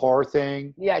whole car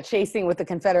thing. Yeah, chasing with the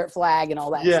Confederate flag and all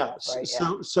that stuff. Right?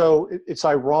 So it's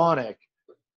ironic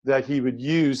that he would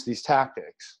use these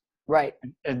tactics. Right.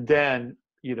 And then,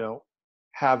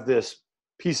 have this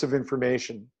piece of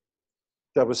information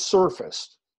that was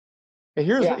surfaced. And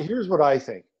here's what I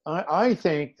think. I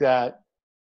think that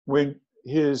when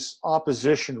his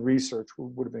opposition research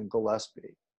would have been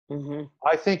Gillespie,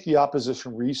 I think the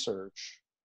opposition research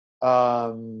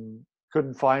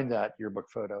couldn't find that yearbook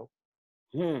photo.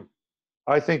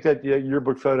 I think that the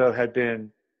yearbook photo had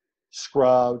been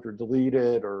scrubbed or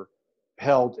deleted or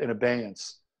held in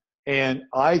abeyance. And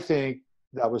I think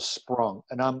that was sprung.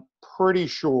 And I'm pretty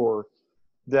sure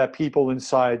that people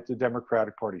inside the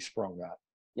Democratic Party sprung that.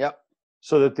 Yep.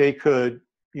 So that they could,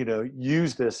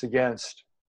 use this against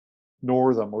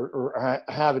Northam or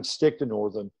have it stick to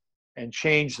Northam and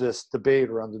change this debate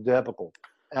around the debacle.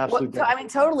 Absolutely. Well, I mean,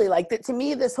 totally. Like to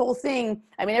me, this whole thing,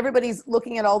 I mean, everybody's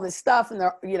looking at all this stuff and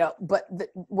they're, but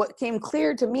what came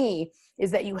clear to me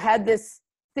is that you had this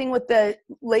thing with the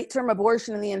late term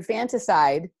abortion and the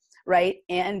infanticide, right?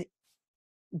 And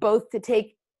both to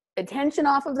take attention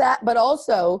off of that, but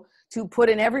also to put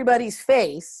in everybody's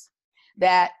face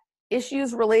that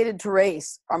issues related to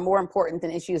race are more important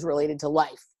than issues related to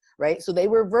life, right? So they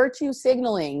were virtue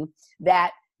signaling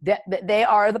that they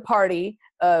are the party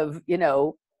of,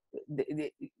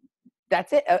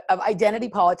 that's it, of identity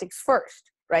politics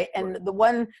first, right? And the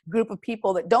one group of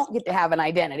people that don't get to have an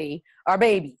identity are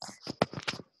babies.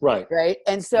 Right. Right.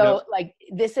 And so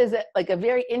this is a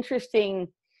very interesting,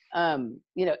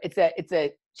 it's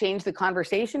a change the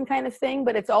conversation kind of thing,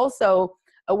 but it's also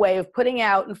a way of putting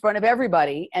out in front of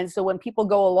everybody. And so when people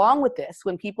go along with this,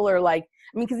 when people are like,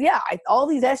 I mean, because all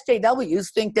these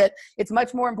SJWs think that it's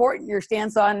much more important your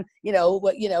stance on,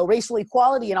 racial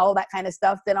equality and all that kind of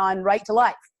stuff than on right to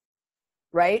life,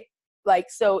 right? Like,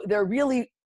 so they're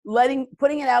really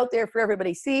putting it out there for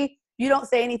everybody. See, you don't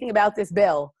say anything about this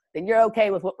bill, then you're okay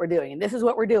with what we're doing, and this is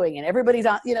what we're doing, and everybody's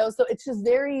on, so it's just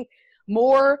very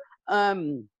more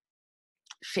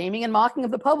shaming and mocking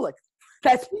of the public.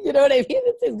 That's, you know what I mean?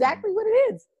 It's exactly what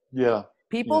it is. Yeah.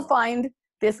 People find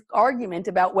this argument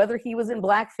about whether he was in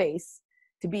blackface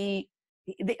to be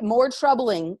a more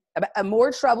troubling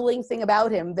thing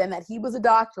about him than that he was a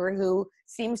doctor who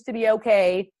seems to be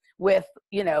okay with,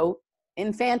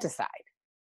 infanticide.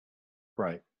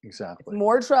 Right. Exactly. It's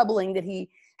more troubling that he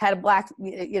had a black,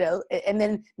 and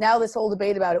then now this whole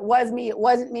debate about it was me, it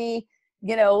wasn't me,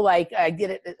 I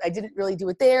didn't really do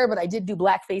it there, but I did do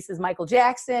blackface as Michael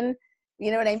Jackson. You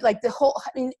know what I mean? Like this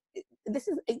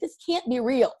can't be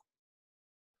real.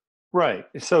 Right.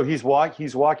 So he's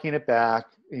walking it back.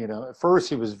 At first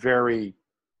he was very,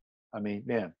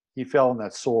 he fell on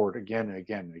that sword again and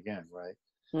again and again. Right.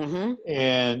 Mm-hmm.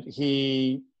 And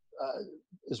he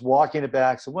is walking it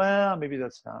back. So, well, maybe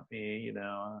that's not me,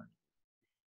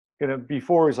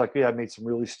 before he's like, yeah, I made some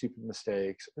really stupid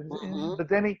mistakes. Mm-hmm. But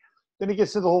then then he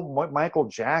gets to the whole Michael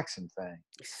Jackson thing.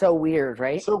 So weird,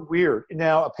 right? So weird.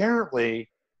 Now, apparently,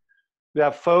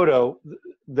 that photo,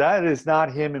 that is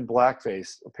not him in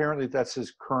blackface. Apparently, that's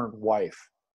his current wife,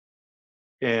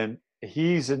 and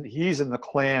he's in the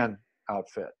Klan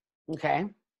outfit. Okay.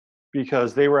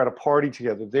 Because they were at a party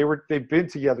together. They've been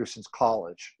together since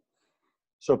college.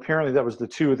 So apparently that was the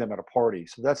two of them at a party.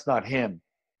 So that's not him.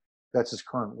 That's his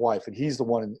current wife, and he's the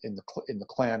one in the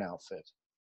Klan outfit.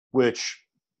 Which,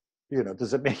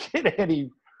 does it make it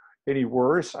any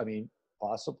worse? I mean,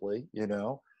 possibly.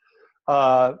 Yeah.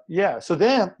 So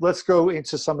then let's go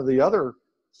into some of the other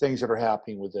things that are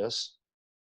happening with this.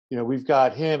 We've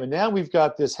got him, and now we've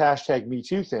got this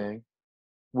 #MeToo thing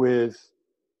with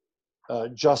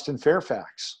Justin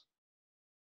Fairfax,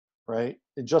 right?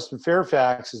 And Justin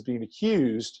Fairfax is being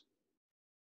accused.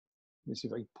 Let me see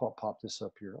if I can pop this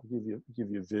up here. I'll give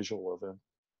you a visual of him.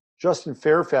 Justin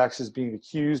Fairfax is being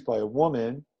accused by a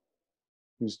woman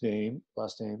whose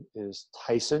last name is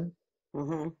Tyson,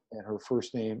 and her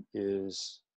first name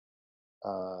is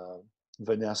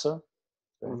Vanessa.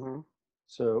 Okay?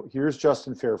 So here's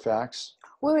Justin Fairfax.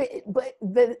 Wait, but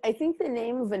I think the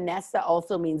name Vanessa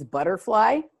also means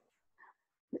butterfly.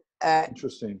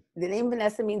 Interesting. The name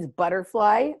Vanessa means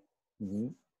butterfly.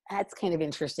 That's kind of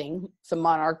interesting. Some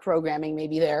monarch programming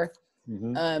maybe there.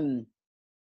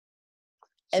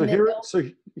 So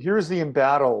here's the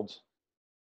embattled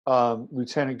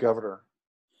lieutenant governor.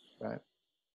 Right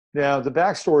now, the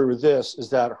backstory with this is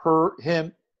that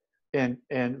him, and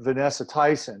Vanessa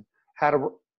Tyson had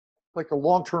a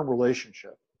long-term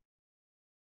relationship.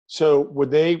 So when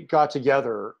they got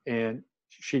together, and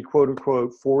she quote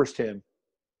unquote forced him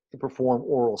to perform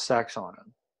oral sex on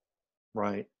him,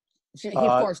 right? He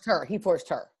forced her. He forced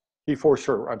her.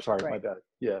 I'm sorry, my bad.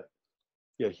 Yeah.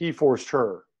 He forced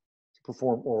her to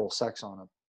perform oral sex on him.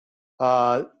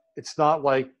 It's not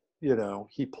like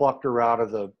he plucked her out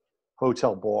of the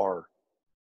hotel bar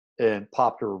and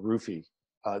popped her a roofie.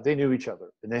 They knew each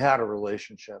other and they had a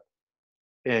relationship.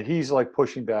 And he's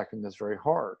pushing back on this very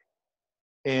hard.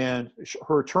 And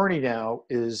her attorney now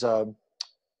is the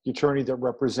attorney that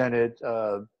represented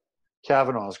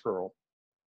Kavanaugh's girl.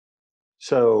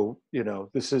 So,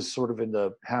 this is sort of in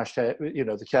the hashtag,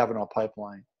 the Kavanaugh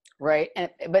pipeline. Right.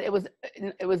 But it was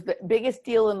the biggest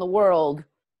deal in the world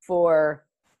for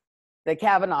the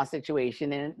Kavanaugh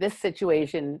situation. And this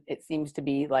situation, it seems to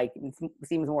be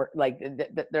seems more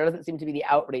there doesn't seem to be the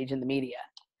outrage in the media.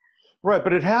 Right.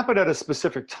 But it happened at a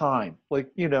specific time.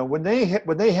 When they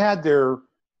had their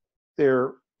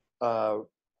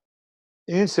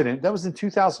incident, that was in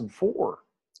 2004.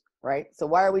 Right. So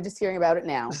why are we just hearing about it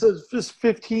now? This is just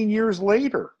 15 years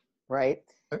later. Right.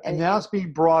 And now it's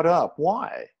being brought up.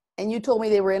 Why? And you told me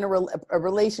they were in a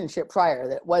relationship prior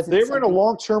that wasn't. They were in a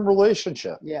long-term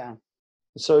relationship. Yeah.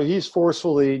 So he's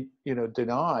forcefully,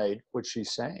 denied what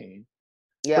she's saying.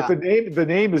 Yeah. But the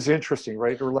name is interesting,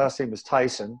 right? Her last name is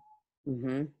Tyson.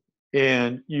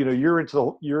 And you're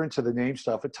into the name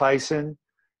stuff. At Tyson,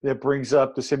 that brings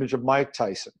up this image of Mike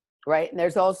Tyson. Right. And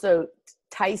there's also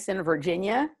Tyson,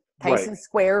 Virginia. Tyson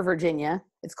Square, Virginia.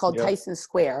 It's called Tyson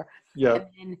Square. Yeah. And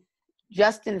then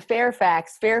Justin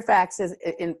Fairfax. Fairfax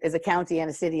is a county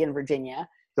and a city in Virginia.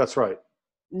 That's right.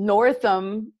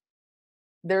 Northam.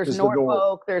 There's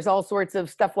Norfolk. There's all sorts of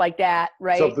stuff like that,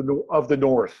 right? It's of the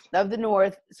North. Of the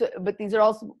North. So, but these are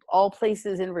also all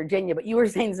places in Virginia. But you were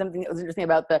saying something that was interesting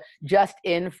about the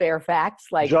Justin Fairfax,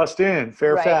 Justin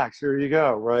Fairfax. Right. There you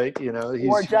go. Right.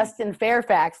 Or Justin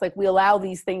Fairfax, we allow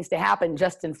these things to happen.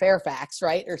 Justin Fairfax,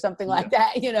 right, or something like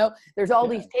that. There's all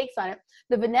these takes on it.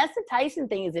 The Vanessa Tyson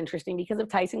thing is interesting because of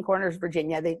Tyson Corners,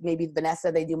 Virginia. They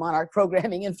do monarch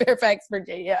programming in Fairfax,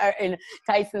 Virginia, in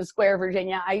Tyson Square,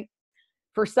 Virginia.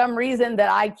 For some reason that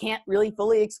I can't really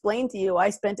fully explain to you, I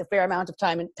spent a fair amount of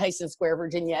time in Tyson Square,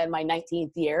 Virginia in my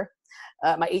 19th year,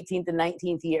 my 18th and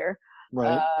 19th year.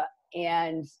 Right.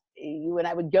 And when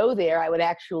I would go there, I would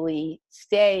actually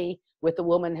stay with the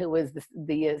woman who was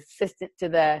the assistant to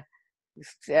the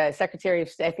Secretary of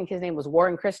State. I think his name was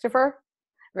Warren Christopher.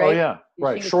 Right? Oh, yeah.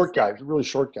 Right. Short guy. Really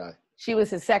short guy. She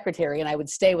was his secretary, and I would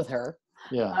stay with her.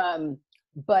 Yeah.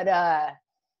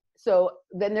 So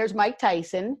then there's Mike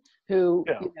Tyson, who,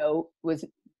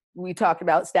 we talked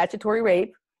about statutory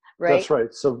rape, right? That's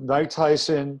right. So Mike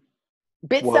Tyson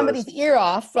bit somebody's ear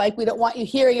off. We don't want you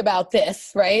hearing about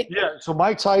this, right? Yeah. So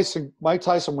Mike Tyson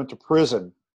went to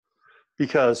prison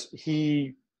because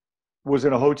he was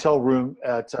in a hotel room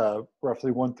at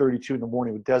roughly 1:32 in the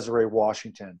morning with Desiree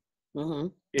Washington.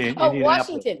 In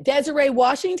Washington. Desiree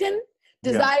Washington?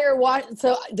 Desire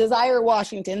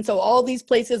Washington. So all these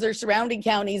places are surrounding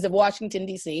counties of Washington,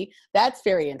 D.C. That's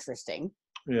very interesting.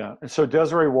 Yeah. And so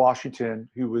Desiree Washington,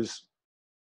 she was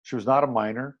not a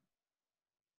minor.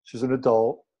 She's an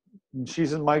adult. And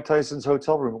she's in Mike Tyson's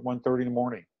hotel room at 1:30 in the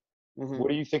morning. Hmm. What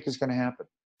do you think is going to happen?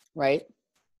 Right.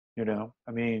 You know,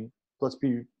 I mean, let's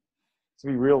be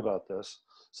real about this.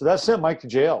 So that sent Mike to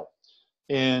jail.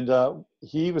 And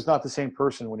he was not the same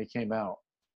person when he came out.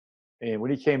 And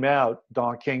when he came out,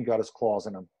 Don King got his claws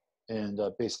in him and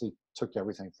basically took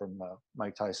everything from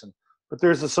Mike Tyson. But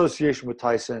there's association with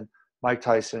Tyson, Mike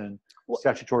Tyson,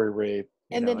 statutory rape.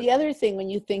 And then the other thing, when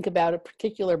you think about a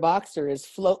particular boxer, is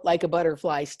float like a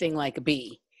butterfly, sting like a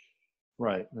bee.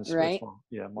 Right. Right.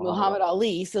 Yeah. Muhammad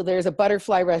Ali. So there's a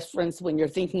butterfly reference when you're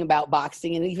thinking about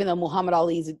boxing. And even though Muhammad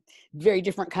Ali is a very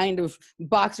different kind of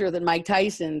boxer than Mike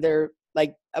Tyson, they're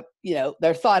like,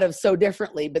 they're thought of so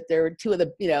differently, but they're two of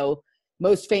the,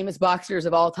 most famous boxers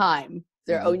of all time.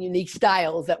 Their own unique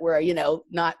styles that were,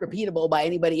 not repeatable by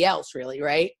anybody else, really.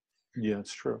 Right. Yeah,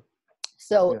 it's true.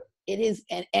 So it is,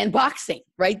 and boxing,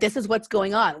 right? This is what's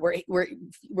going on.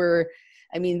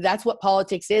 I mean, that's what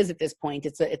politics is at this point.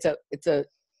 It's a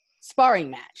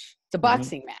sparring match. It's a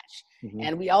boxing match. Mm-hmm.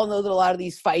 And we all know that a lot of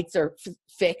these fights are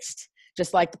fixed,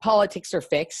 just like the politics are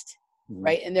fixed,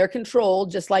 right? And they're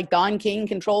controlled, just like Don King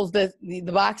controls the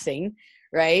boxing,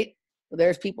 right?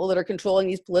 There's people that are controlling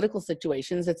these political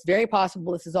situations. It's very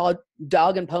possible this is all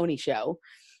dog and pony show,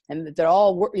 and that they're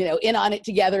all, in on it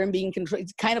together and being controlled.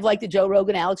 It's kind of like the Joe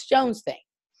Rogan, Alex Jones thing.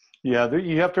 Yeah,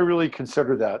 you have to really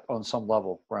consider that on some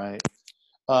level, right?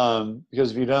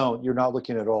 Because if you don't, you're not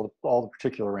looking at all the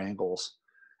particular angles.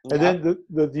 And then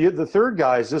the third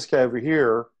guy is this guy over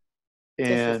here,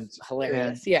 and this is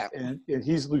hilarious. And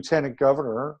he's lieutenant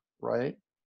governor, right?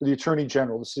 The attorney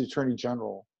general. This is the attorney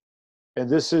general, and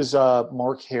this is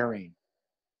Mark Herring.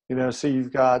 So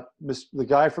you've got the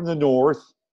guy from the north,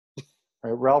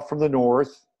 right? Ralph from the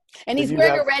north, and he's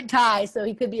wearing a red tie, so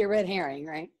he could be a red herring,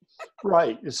 right?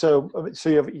 Right. So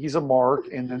he's a Mark,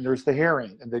 and then there's the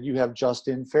Herring, and then you have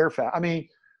Justin Fairfax. I mean,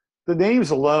 the names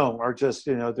alone are just,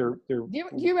 they're. Do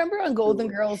you remember on Golden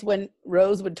Girls when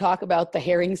Rose would talk about the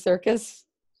herring circus?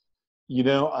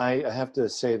 I have to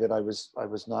say that I was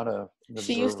not an observer.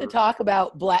 She used to talk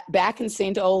about back in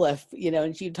St. Olaf,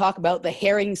 and she'd talk about the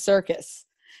herring circus,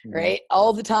 right?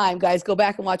 All the time. Guys, go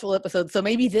back and watch all episodes. So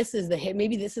maybe this is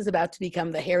about to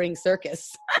become the herring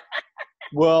circus.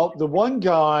 Well, the one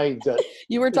guy that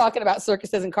you were talking about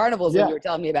circuses and carnivals when you were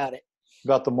telling me about it.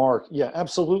 About the Mark. Yeah,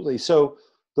 absolutely. So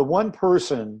the one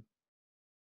person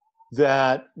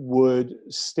that would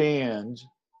stand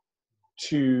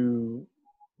to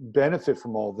benefit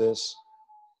from all this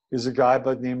is a guy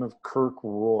by the name of Kirk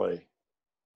Roy.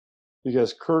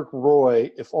 Because Kirk Roy,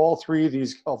 if all three of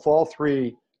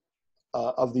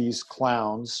these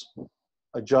clowns,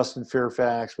 Justin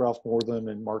Fairfax, Ralph Northam,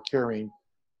 and Mark Herring,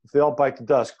 if they all bite the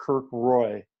dust, Kirk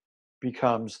Roy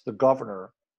becomes the governor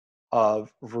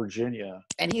of Virginia.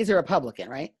 And he's a Republican,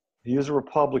 right? He is a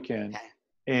Republican. Okay.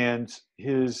 And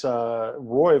his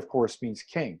Roy, of course, means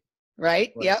king.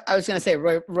 Right? Yeah, I was going to say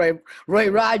Roy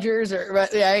Rogers,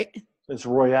 right? It's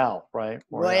Royale, right?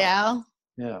 Royale.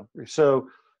 Yeah. So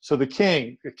the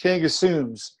king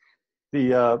assumes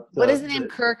the what does the name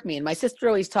Kirk mean? My sister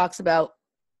always talks about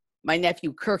my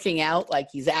nephew kirking out, like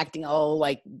he's acting all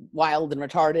like wild and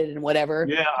retarded and whatever.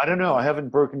 Yeah, I don't know. I haven't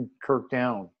broken Kirk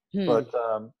down, but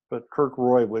Kirk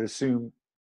Roy would assume,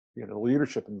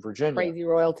 leadership in Virginia. Crazy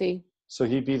royalty. So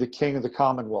he'd be the king of the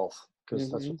Commonwealth, because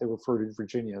that's what they refer to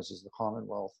Virginia as the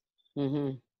Commonwealth.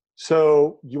 Mm-hmm.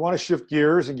 So you want to shift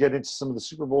gears and get into some of the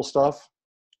Super Bowl stuff?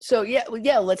 So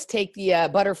let's take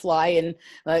the butterfly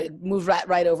and move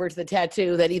right over to the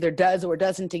tattoo that either does or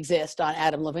doesn't exist on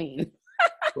Adam Levine.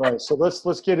 Right. So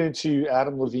let's get into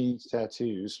Adam Levine's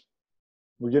tattoos.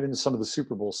 We'll get into some of the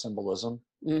Super Bowl symbolism.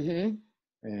 Mm-hmm.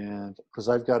 And because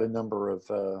I've got a number of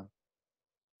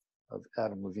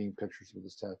Adam Levine pictures with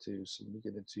his tattoos. So let me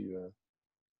get into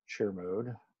share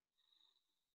mode.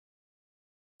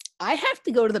 I have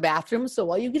to go to the bathroom. So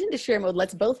while you get into share mode,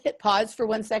 let's both hit pause for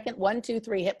 1 second. 1, 2,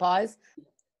 3, hit pause.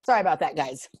 Sorry about that,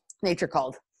 guys. Nature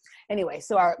called. Anyway,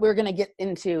 so we're going to get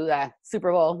into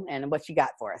Super Bowl and what you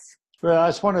got for us. Well, I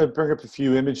just want to bring up a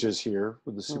few images here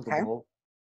with the Super Bowl.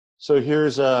 So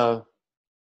here's Adam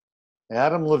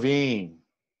Levine.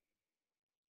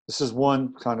 This is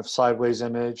one kind of sideways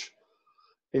image,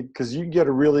 because you can get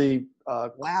a really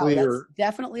clear, that's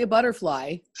definitely a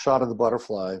butterfly shot of the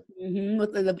butterfly.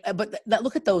 Mm-hmm. But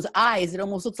look at those eyes; it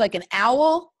almost looks like an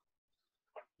owl.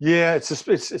 Yeah, it's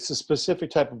a specific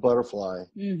type of butterfly.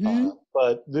 Mm-hmm.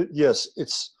 Yes,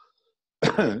 it's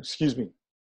excuse me.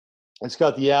 It's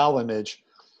got the owl image,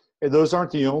 and those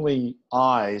aren't the only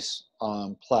eyes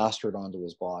plastered onto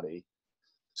his body.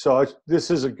 So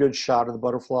this is a good shot of the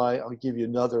butterfly. I'll give you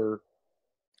another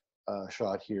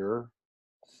shot here.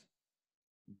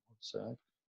 One sec.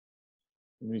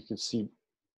 And you can see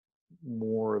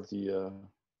more of the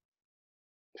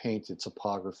painted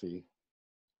topography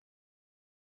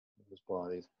of his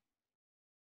body.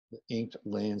 The inked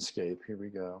landscape. Here we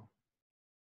go.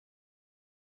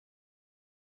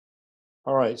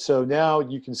 All right, so now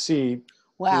you can see,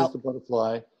 Wow. here's the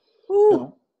butterfly.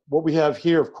 Now, what we have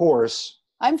here, of course.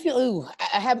 I'm feeling,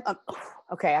 I have,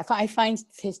 okay, I find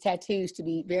his tattoos to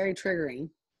be very triggering.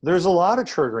 There's a lot of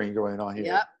triggering going on here.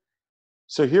 Yep.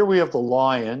 So here we have the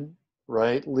lion,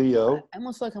 right, Leo. I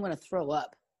almost feel like I'm going to throw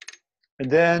up. And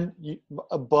then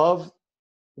above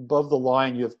the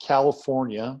lion, you have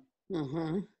California.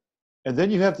 Mm-hmm. And then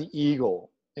you have the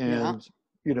eagle. And,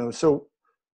 so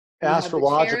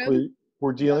astrologically,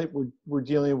 we're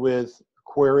dealing with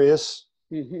Aquarius,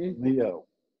 Leo.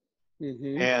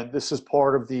 Mm-hmm. And this is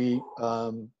part of the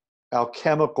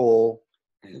alchemical,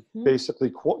 basically,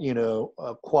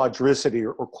 quadricity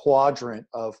or quadrant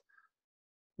of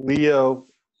Leo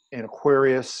and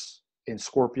Aquarius and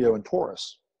Scorpio and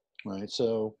Taurus, right?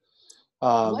 So,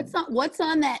 what's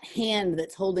on that hand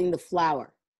that's holding the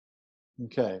flower?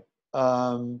 okay,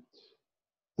 let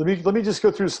me just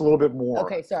go through this a little bit more.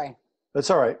 Okay, sorry. That's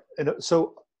all right. And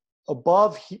so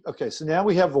above, okay, so now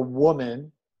we have a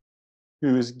woman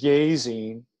who is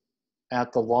gazing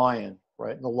at the lion,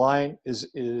 right? And the lion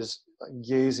is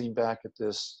gazing back at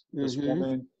this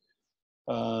woman.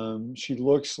 She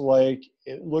looks like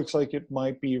it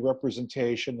might be a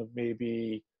representation of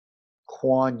maybe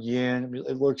Kuan Yin. I mean,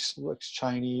 it looks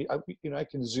Chinese. I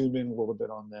can zoom in a little bit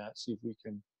on that, see if we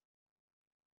can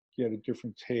get a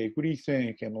different take. What do you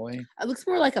think, Emily? It looks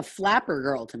more like a flapper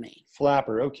girl to me.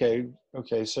 Flapper. Okay.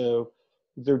 So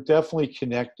they're definitely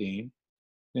connecting.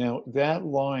 Now that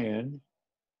lion,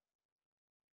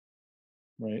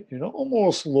 right? It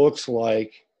almost looks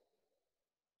like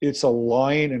it's a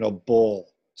lion and a bull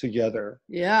together.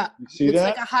 Yeah. You see looks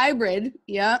that? Like a hybrid.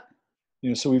 Yeah.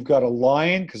 So we've got a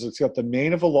lion because it's got the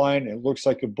mane of a lion and it looks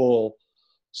like a bull.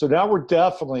 So now we're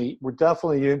definitely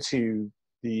into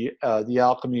the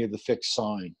alchemy of the fixed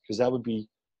sign, because that would be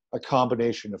a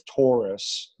combination of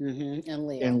Taurus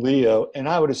and Leo. And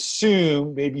I would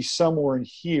assume maybe somewhere in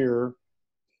here.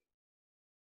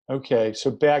 Okay,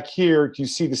 so back here, do you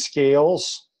see the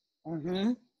scales?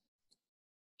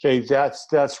 Okay, that's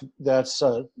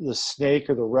the snake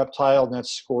or the reptile, and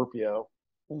that's Scorpio.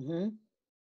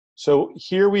 So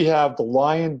here we have the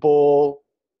lion, bull,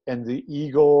 and the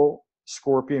eagle,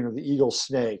 scorpion, or the eagle,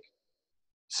 snake.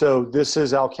 So this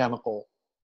is alchemical,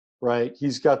 right?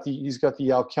 He's got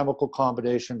the alchemical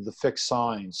combination of the fixed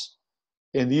signs,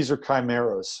 and these are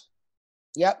chimeras.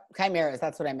 Yep, chimeras.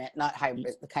 That's what I meant, not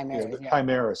hybrid. The chimeras. Yeah, the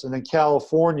chimeras. And then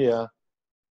California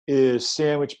is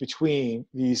sandwiched between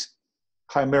these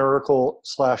chimerical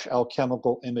 /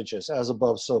 alchemical images, as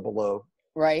above, so below.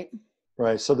 Right.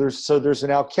 Right. So there's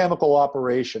an alchemical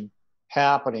operation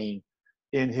happening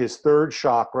in his third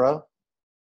chakra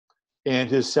and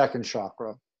his second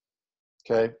chakra.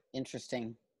 Okay.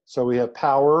 Interesting. So we have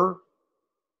power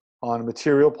on a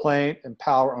material plane and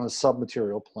power on a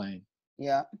submaterial plane.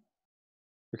 Yeah.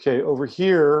 Okay, over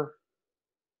here,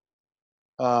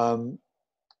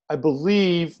 I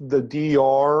believe the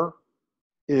DR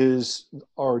is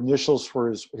our initials for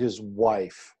his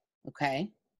wife. Okay.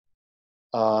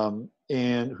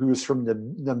 And who's from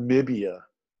Namibia.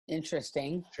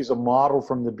 Interesting. She's a model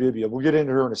from Namibia. We'll get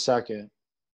into her in a second.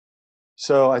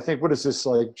 So I think, what is this,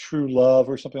 like True Love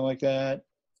or something like that?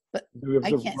 But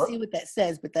I can't see what that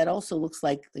says, but that also looks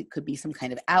like it could be some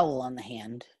kind of owl on the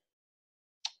hand.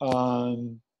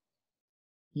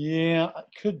 Yeah, it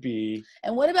could be.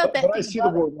 And what about that? But I see the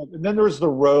word, and then there's the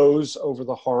rose over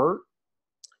the heart.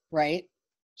 Right.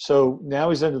 So now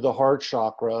he's into the heart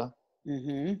chakra.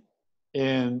 Mm-hmm.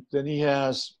 And then he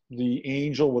has the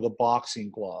angel with a boxing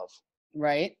glove.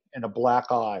 Right. And a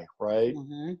black eye, right?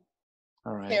 Mm-hmm.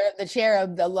 All right. The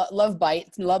cherub, the love bite.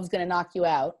 Love's going to knock you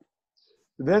out.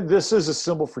 And then this is a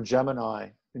symbol for Gemini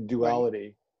in duality,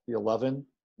 right. The 11.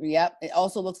 Yep. It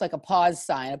also looks like a pause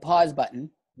sign, a pause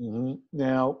button. Mm-hmm.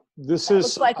 Now,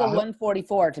 looks like a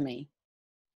 144 to me.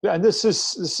 Yeah, and this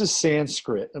is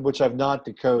Sanskrit, which I've not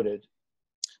decoded.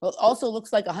 Well, it also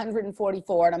looks like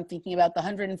 144, and I'm thinking about the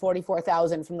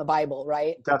 144,000 from the Bible,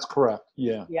 right? That's correct.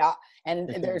 Yeah. Yeah, and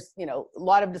there's a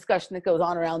lot of discussion that goes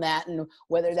on around that, and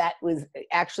whether that was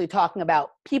actually talking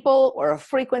about people or a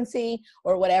frequency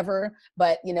or whatever.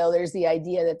 But there's the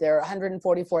idea that there are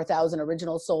 144,000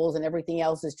 original souls, and everything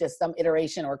else is just some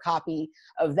iteration or copy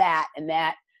of that, and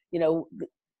that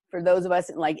for those of us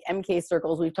in like MK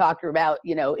circles, we've talked about,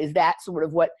 is that sort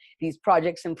of what these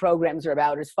projects and programs are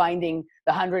about, is finding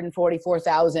the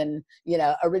 144,000,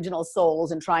 original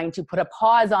souls and trying to put a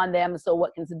pause on them. So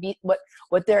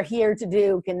what they're here to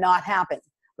do cannot happen,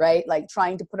 right? Like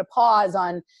trying to put a pause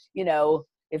on,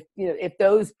 if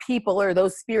those people or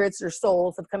those spirits or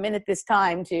souls have come in at this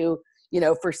time to,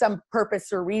 for some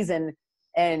purpose or reason,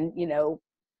 and,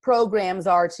 programs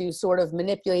are to sort of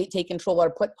manipulate, take control,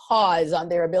 or put pause on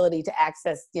their ability to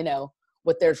access,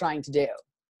 what they're trying to do.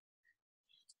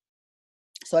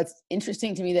 So it's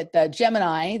interesting to me that the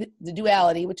Gemini, the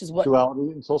duality, which is what...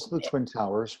 Duality, it's also the Twin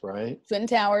Towers, right? Twin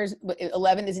Towers,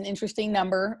 11 is an interesting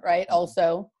number, right,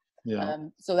 also. Yeah.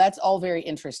 So that's all very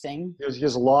interesting. He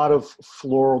has a lot of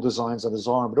floral designs on his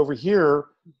arm. But over here,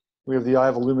 we have the Eye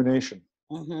of Illumination.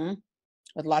 Mm-hmm.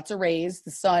 With lots of rays. The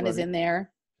sun is in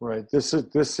there. Right. This is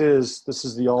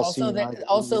the all-seeing eye.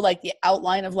 Also like the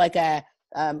outline of like an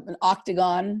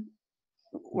octagon,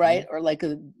 right? Or like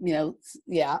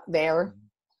there.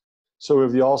 So we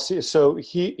have the all-seeing. So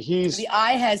he's the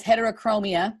eye has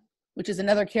heterochromia, which is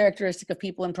another characteristic of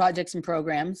people in projects and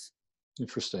programs.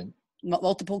 Interesting.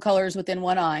 Multiple colors within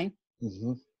one eye.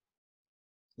 Mm-hmm.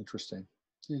 Interesting.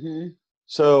 Mm-hmm.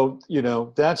 So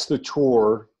that's the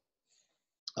tour.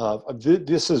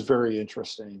 This is very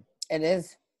interesting. It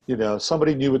is.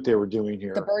 Somebody knew what they were doing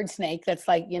here. The bird snake, that's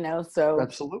like, so.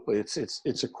 Absolutely.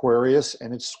 It's Aquarius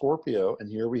and it's Scorpio. And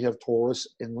here we have Taurus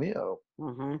and Leo.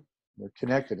 Mm-hmm. They're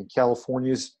connected. And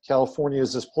California is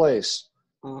this place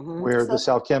where this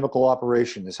alchemical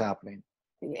operation is happening.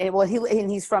 Well,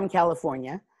 he's from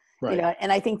California. Right. And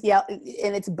I think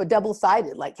and it's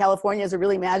double-sided. Like California is a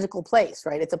really magical place,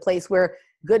 right? It's a place where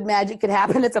good magic can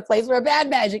happen. It's a place where bad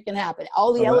magic can happen.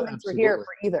 All the elements are here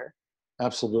for either.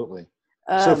 Absolutely.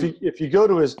 So if you go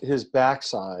to his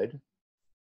backside.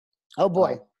 Oh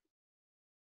boy.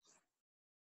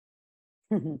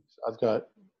 I've got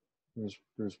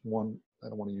there's one. I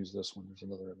don't want to use this one. There's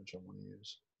another image I want to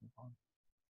use.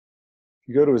 If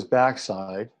you go to his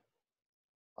backside,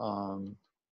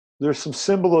 there's some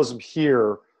symbolism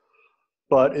here,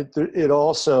 but it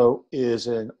also is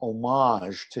an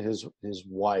homage to his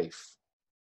wife.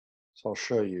 So I'll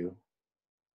show you.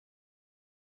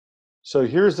 So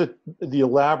here's the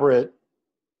elaborate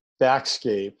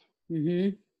backscape.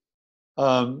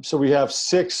 Mm-hmm. So we have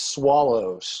 6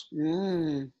 swallows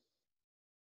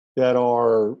that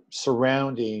are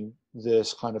surrounding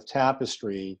this kind of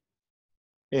tapestry,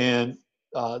 and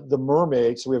the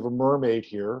mermaid. So we have a mermaid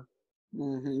here.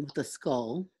 Mm-hmm. With the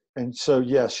skull. And so,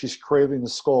 yes, she's cradling the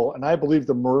skull. And I believe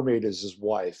the mermaid is his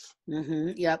wife.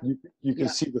 Mm-hmm. Yep. You can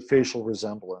see the facial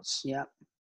resemblance. Yep.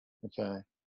 Okay.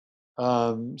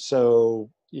 So,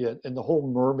 yeah, and the whole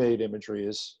mermaid imagery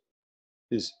is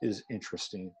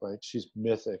interesting, right? She's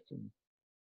mythic and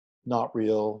not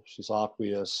real. She's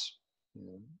aqueous,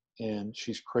 and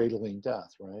she's cradling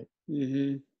death, right?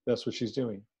 Mm-hmm. That's what she's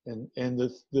doing. And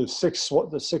the six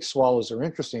swallows are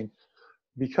interesting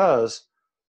because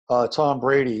Tom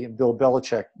Brady and Bill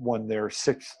Belichick won their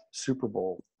 6th Super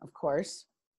Bowl, of course,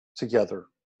 together,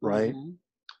 right? Mm-hmm.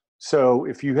 So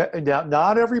if you now,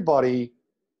 not everybody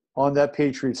on that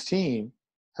Patriots team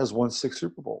has won 6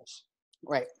 Super Bowls,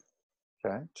 right?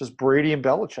 Okay, just Brady and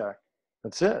Belichick.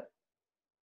 That's it.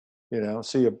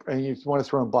 So you want to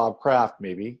throw in Bob Kraft,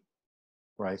 maybe,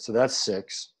 right? So that's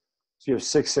 6. So you have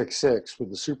 666 with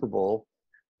the Super Bowl,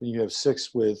 and you have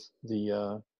 6 with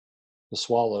the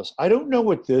Swallows. I don't know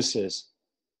what this is.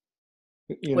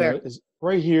 Where? Is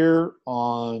right here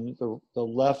on the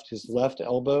left, his left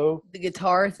elbow. The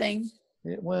guitar thing.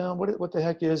 Yeah, well, what the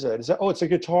heck is that? Is that? Oh, it's a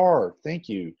guitar. Thank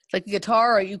you. It's like a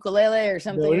guitar or ukulele or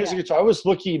something. No, it is a guitar. I was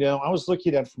looking at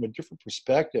it from a different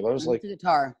perspective. I was like, the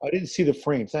guitar. I didn't see the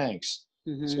frame. Thanks.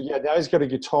 Mm-hmm. So yeah, now he's got a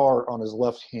guitar on his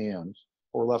left hand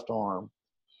or left arm.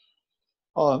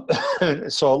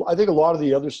 So I think a lot of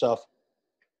the other stuff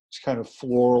is kind of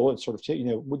floral and sort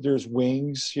of, there's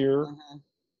wings here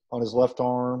on his left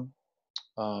arm.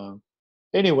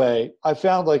 Anyway, I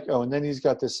found and then he's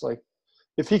got this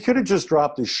if he could have just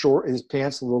dropped his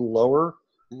pants a little lower,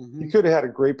 he could have had a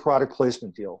great product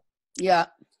placement deal. Yeah.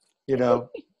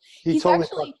 He's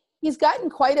gotten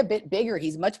quite a bit bigger.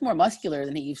 He's much more muscular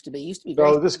than he used to be. He used to be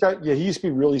very this guy, he used to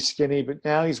be really skinny, but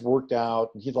now he's worked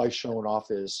out and he likes showing off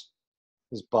his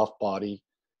buff body.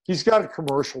 He's got a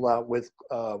commercial out with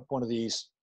one of these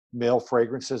male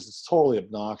fragrances. It's totally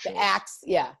obnoxious. The Axe,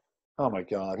 yeah. Oh my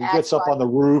God. He gets up on the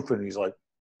roof and he's like.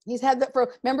 He's had that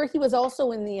remember he was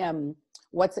also in the,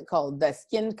 what's it called? The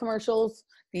skin commercials.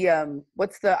 The,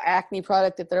 what's the acne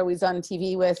product that they're always on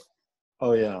TV with?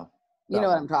 Oh yeah. You know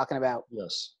what I'm talking about.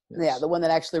 Yes. Yeah, the one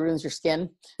that actually ruins your skin.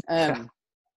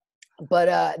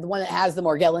 but the one that has the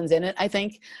Morgellons in it, I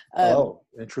think. Oh,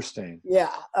 interesting.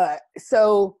 Yeah.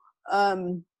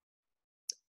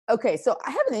 Okay, so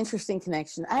I have an interesting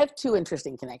connection. I have two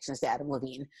interesting connections to Adam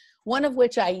Levine, one of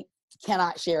which I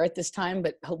cannot share at this time,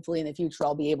 but hopefully in the future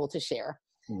I'll be able to share.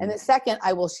 Mm-hmm. And the second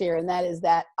I will share, and that is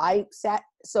that I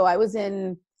was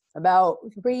in about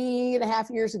 3.5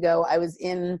 years ago, I was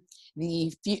in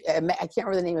I can't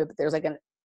remember the name of it, but there's like a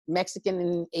Mexican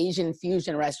and Asian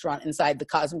fusion restaurant inside the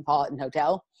Cosmopolitan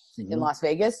Hotel in Las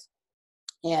Vegas.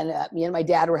 And me and my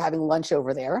dad were having lunch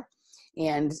over there.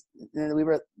 And we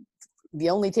were the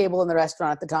only table in the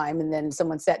restaurant at the time. And then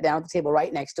someone sat down at the table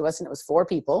right next to us, and it was 4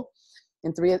 people.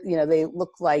 And 3, they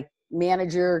looked like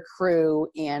manager, crew,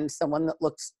 and someone that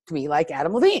looks to me like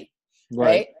Adam Levine.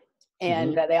 Right.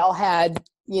 And they all had,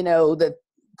 the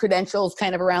credentials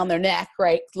kind of around their neck,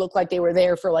 right? Looked like they were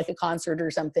there for like a concert or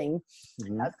something. I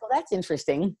was, well, that's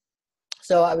interesting.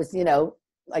 So I was,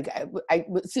 like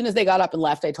as soon as they got up and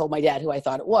left, I told my dad who I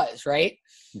thought it was, right?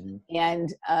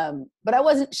 And but I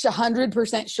wasn't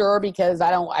 100% sure because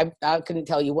I couldn't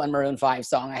tell you one Maroon 5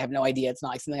 song. I have no idea. It's not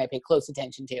like something I pay close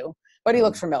attention to, but he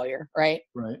looked familiar, right?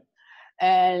 Right.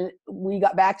 And we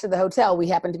got back to the hotel. We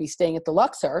happened to be staying at the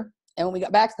Luxor. And when we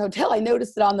got back to the hotel, I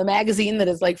noticed that on the magazine that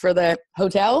is like for the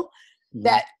hotel,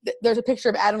 that there's a picture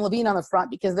of Adam Levine on the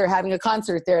front because they're having a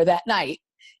concert there that night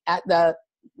at the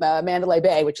Mandalay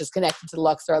Bay, which is connected to the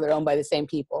Luxor. They're owned by the same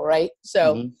people, right?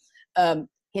 So, and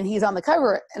he's on the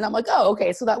cover, and I'm like, oh,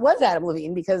 okay, so that was Adam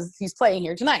Levine because he's playing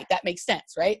here tonight. That makes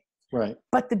sense, right? Right.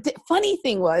 But the funny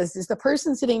thing is the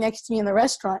person sitting next to me in the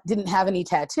restaurant didn't have any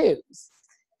tattoos.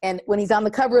 And when he's on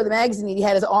the cover of the magazine, he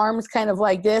had his arms kind of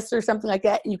like this or something like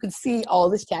that, and you could see all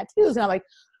these tattoos. And I'm like,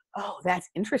 oh, that's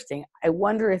interesting. I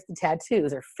wonder if the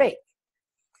tattoos are fake.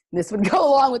 And this would go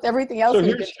along with everything else. So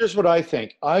here's what I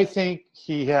think. I think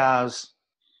he has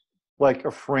like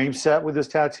a frame set with his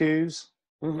tattoos,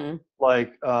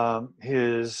 like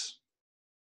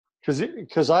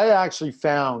because I actually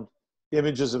found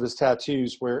images of his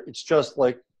tattoos where it's just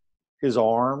like his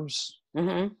arms.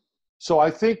 So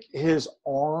I think his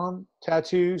arm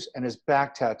tattoos and his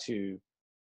back tattoo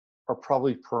are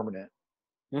probably permanent.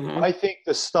 I think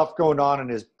the stuff going on in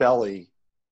his belly,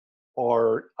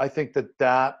 I think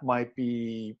that might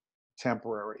be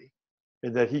temporary,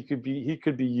 and that he could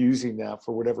be using that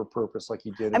for whatever purpose, like he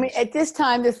did. I mean, at this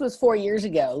time, this was 4 years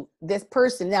ago. This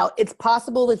person, now it's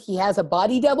possible that he has a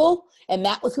body double, and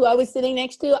that was who I was sitting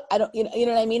next to. I don't, you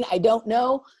know what I mean? I don't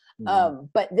know.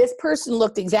 But this person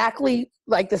looked exactly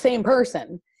like the same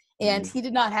person, and he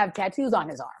did not have tattoos on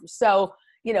his arms. So,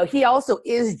 he also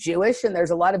is Jewish, and there's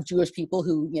a lot of Jewish people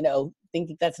who,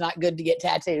 think that's not good to get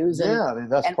tattoos. I mean,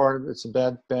 that's part of it's a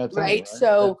bad thing. Right.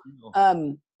 So,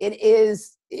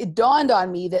 it dawned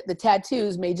on me that the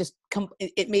tattoos may just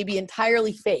it may be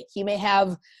entirely fake. He may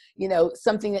have,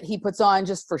 something that he puts on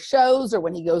just for shows or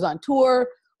when he goes on tour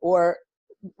or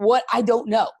what, I don't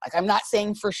know. Like, I'm not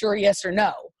saying for sure yes or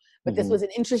no. But this was an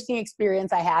interesting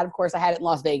experience I had. Of course, I had it in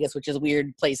Las Vegas, which is a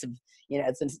weird place of,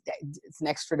 it's an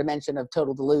extra dimension of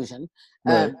total delusion.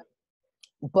 Right.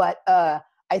 But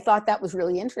I thought that was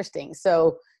really interesting.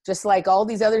 So just like all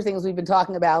these other things we've been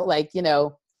talking about, like,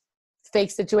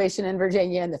 fake situation in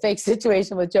Virginia and the fake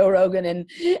situation with Joe Rogan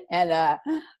and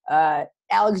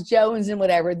Alex Jones and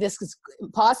whatever, this is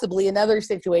possibly another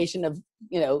situation of,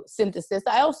 synthesis.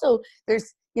 I also,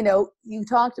 there's, you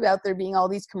talked about there being all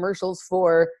these commercials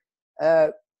for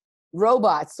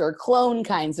robots or clone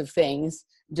kinds of things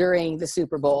during the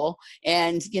Super Bowl.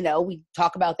 And, we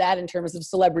talk about that in terms of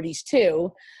celebrities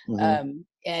too.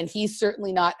 And he's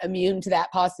certainly not immune to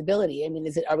that possibility. I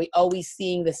mean, are we always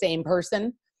seeing the same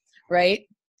person? Right?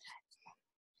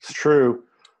 It's true.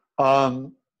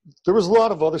 There was a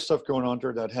lot of other stuff going on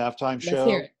during that halftime show. Let's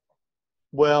hear it.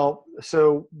 Well,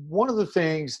 so one of the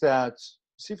things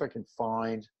see if I can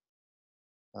find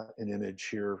an image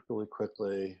here really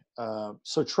quickly.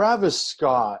 So Travis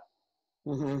Scott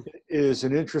is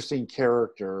an interesting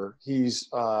character. He's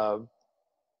a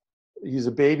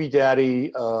baby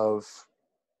daddy of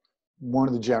one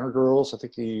of the Jenner girls. I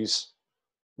think he's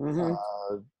one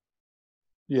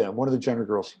of the Jenner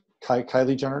girls,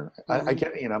 Kylie Jenner. I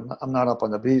get, I'm not up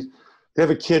on that, but they have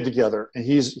a kid together, and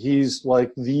he's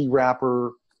like the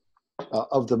rapper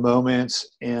of the moment,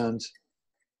 and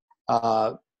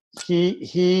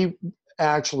he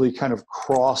actually kind of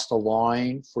crossed a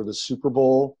line for the Super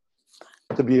Bowl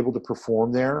to be able to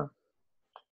perform there,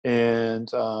 and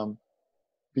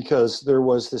because there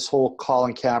was this whole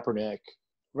Colin Kaepernick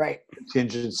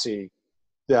contingency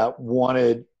that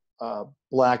wanted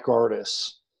black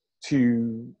artists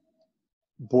to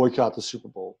boycott the Super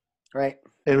Bowl. Right.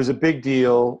 And it was a big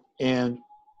deal. And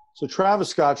So Travis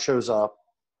Scott shows up,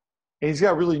 and he's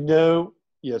got really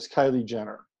it's Kylie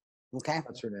Jenner. Okay.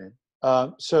 That's her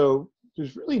name. So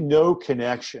there's really no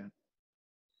connection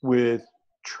with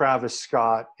Travis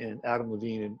Scott and Adam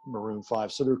Levine and Maroon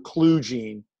 5. So they're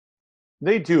kludging.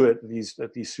 They do it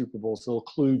at these Super Bowls. They'll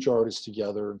kludge artists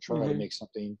together and try to make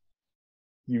something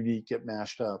unique get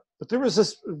mashed up. But there was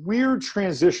this weird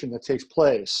transition that takes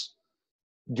place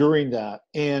during that.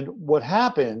 And what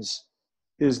happens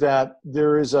is that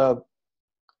there's a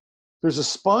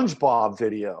SpongeBob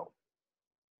video,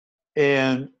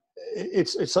 and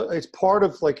it's part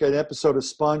of like an episode of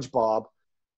SpongeBob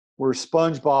where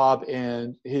SpongeBob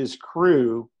and his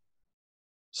crew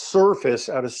surface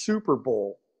at a Super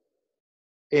Bowl,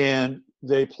 and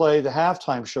they play the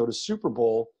halftime show to Super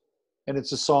Bowl, and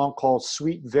it's a song called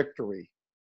Sweet Victory.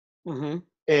 Mm-hmm.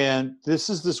 And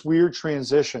this weird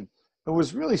transition. It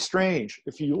was really strange.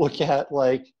 If you look at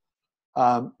like,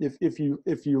 if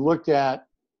you looked at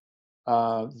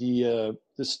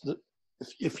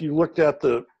if you looked at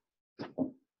the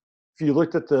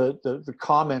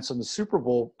comments on the Super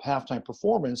Bowl halftime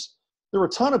performance, there were a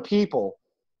ton of people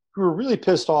who were really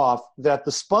pissed off that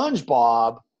the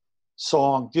SpongeBob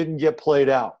song didn't get played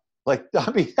out. Like,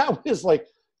 I mean, that was like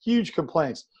huge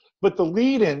complaints. But the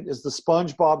lead-in is the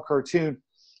SpongeBob cartoon.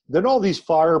 Then all these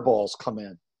fireballs come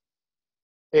in,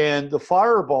 and the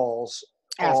fireballs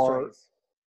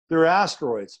they're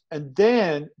asteroids. And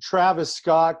then Travis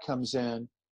Scott comes in,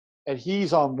 and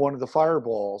he's on one of the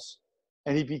fireballs,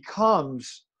 and he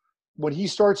becomes, when he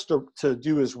starts to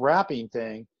do his rapping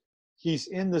thing, he's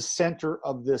in the center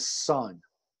of this sun,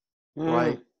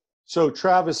 right? So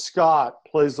Travis Scott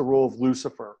plays the role of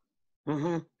Lucifer,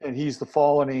 and he's the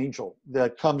fallen angel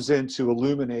that comes in to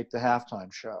illuminate the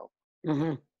halftime show.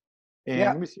 And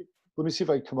let me see if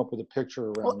I can come up with a picture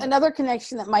around. Well, another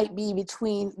connection that might be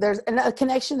there's a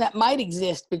connection that might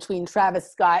exist between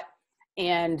Travis Scott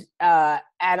and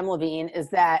Adam Levine is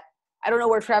that, I don't know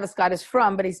where Travis Scott is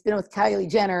from, but he's been with Kylie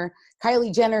Jenner.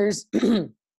 Kylie Jenner's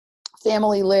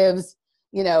family lives,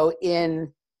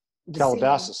 in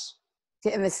Calabasas,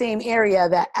 in the same area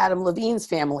that Adam Levine's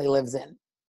family lives in,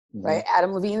 right?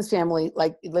 Adam Levine's family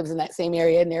lives in that same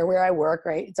area near where I work,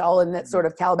 right? It's all in that sort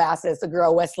of Calabasas, the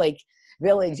Girl Westlake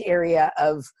Village area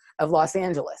of Los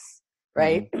Angeles,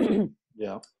 right?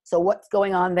 Yeah. So what's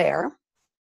going on there?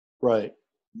 Right.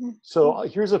 So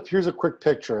here's a quick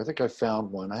picture. I think I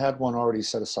found one. I had one already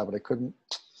set aside, but I couldn't.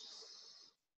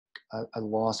 I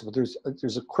lost it. But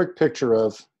there's a quick picture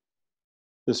of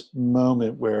this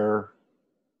moment where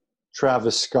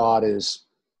Travis Scott is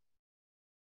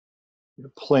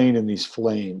playing in these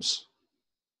flames,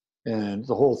 and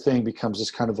the whole thing becomes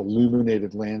this kind of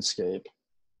illuminated landscape.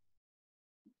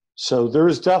 So there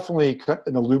is definitely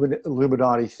an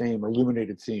Illuminati theme or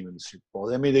illuminated theme in the Super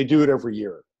Bowl. I mean, they do it every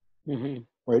year.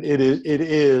 Right. It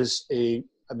is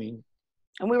I mean.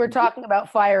 And we were talking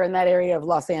about fire in that area of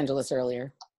Los Angeles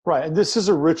earlier. Right. And this is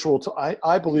a ritual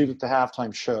I believe that the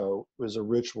halftime show was a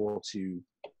ritual to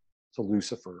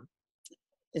Lucifer.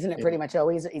 Isn't it pretty much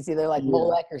always? It's either like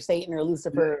Molech or Satan or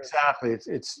Lucifer. Yeah, exactly.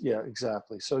 It's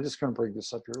exactly. So I'm just going to bring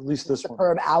this up here. At least this one.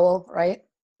 Superb owl, right?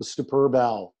 The superb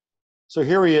owl. So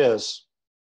here he is.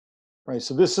 Right.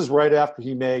 So this is right after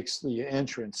he makes the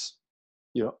entrance,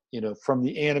 from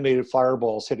the animated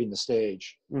fireballs hitting the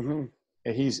stage. And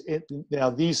now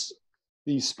these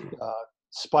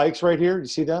spikes right here, you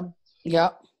see them?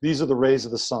 Yep. These are the rays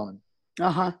of the sun.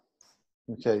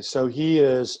 Okay, so he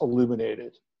is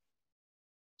illuminated.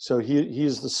 So he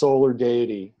is the solar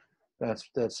deity that's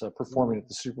performing at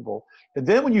the Super Bowl. And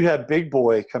then when you have Big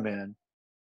Boy come in,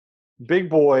 Big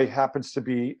Boy happens to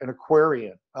be an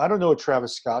Aquarian. I don't know what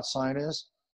Travis Scott's sign is,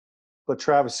 but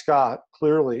Travis Scott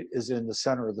clearly is in the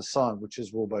center of the sun, which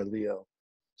is ruled by Leo.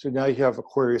 So now you have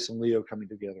Aquarius and Leo coming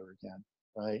together again,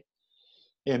 right?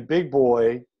 And Big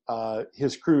Boy,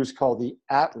 his crew is called the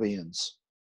Atlians,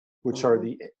 which are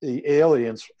the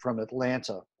aliens from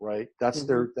Atlanta, right? That's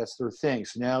their thing.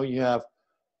 So now you have,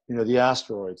 the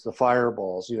asteroids, the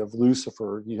fireballs, you have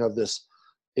Lucifer, you have this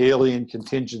alien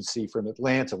contingency from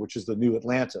Atlanta, which is the new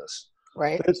Atlantis.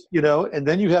 Right. And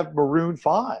then you have Maroon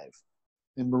 5.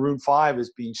 And Maroon 5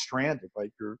 is being stranded,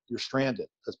 right? You're stranded.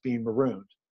 That's being marooned.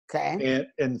 Okay.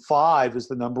 And 5 is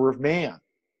the number of man.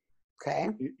 Okay.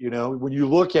 When you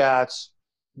look at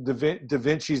Da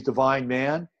Vinci's Divine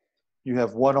Man, you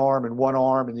have one arm, and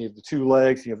you have the two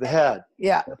legs, and you have the head.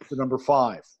 Yeah. That's the number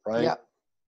 5, right? Yeah.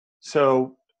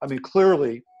 So, I mean,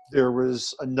 clearly there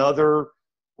was another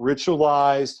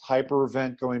ritualized hyper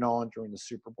event going on during the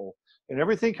Super Bowl. and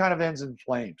everything kind of ends in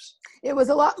flames. It was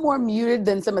a lot more muted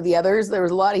than some of the others. There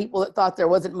was a lot of people that thought there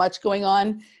wasn't much going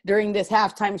on during this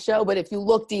halftime show, but if you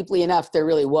look deeply enough, there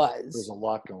really was. There's a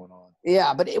lot going on.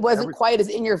 Yeah, but it wasn't quite as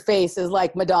in your face as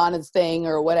like Madonna's thing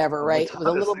or whatever, right? It was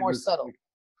a little more subtle.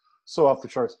 So off the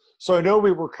charts. So I know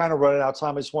we were kind of running out of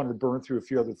time. I just wanted to burn through a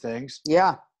few other things.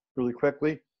 Yeah. Really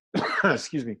quickly.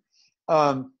 Excuse me.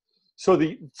 So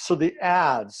the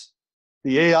ads,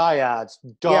 the AI ads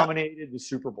dominated the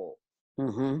Super Bowl.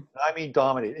 Mm-hmm. I mean,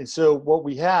 dominated. And so what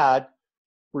we had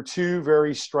were two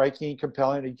very striking,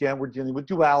 compelling. Again, we're dealing with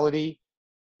duality,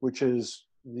 which is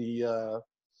the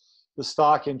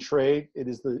stock and trade. It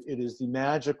is the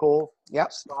magical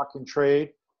stock and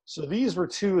trade. So these were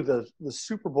two of the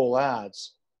Super Bowl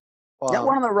ads. That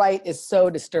one on the right is so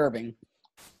disturbing.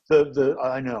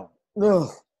 I know. Ugh.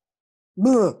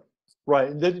 Ugh. Right,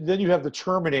 and then you have the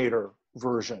Terminator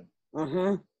version.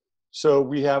 Mm-hmm. So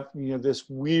we have this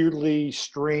weirdly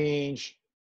strange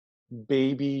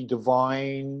baby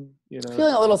divine.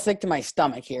 Feeling a little sick to my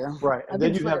stomach here. Right, and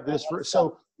then you have this.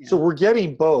 So we're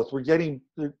getting both. We're getting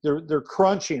they're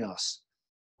crunching us,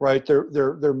 right?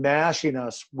 They're mashing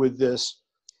us with this.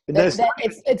 And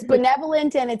it's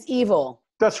benevolent and it's evil.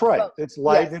 That's right. So, it's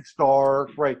light and it's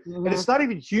dark, right? Mm-hmm. And it's not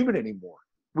even human anymore.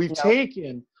 We've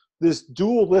taken this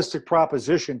dualistic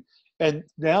proposition and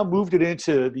now moved it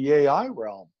into the AI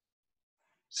realm.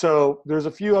 So there's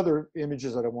a few other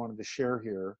images that I wanted to share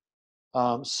here.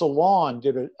 Salon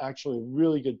did actually a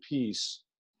really good piece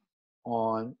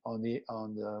on the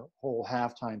whole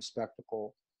halftime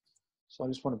spectacle. So I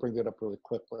just want to bring that up really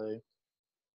quickly.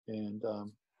 And let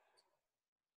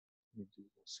me do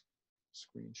this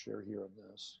screen share here on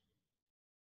this.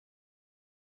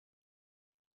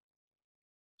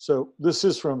 So this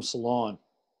is from Salon,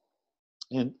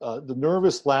 and the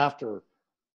nervous laughter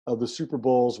of the Super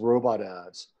Bowl's robot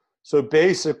ads. So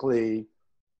basically,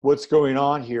 what's going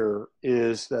on here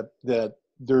is that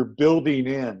they're building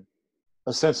in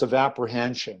a sense of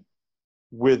apprehension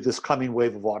with this coming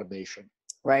wave of automation.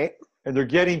 Right. And they're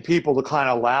getting people to kind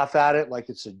of laugh at it like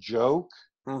it's a joke,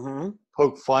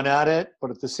 poke fun at it, but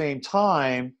at the same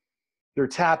time, they're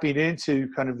tapping into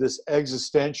kind of this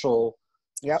existential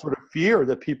sort of fear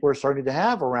that people are starting to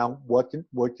have around what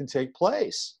can take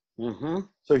place. Mm-hmm.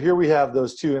 So here we have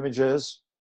those two images.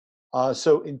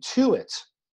 So Intuit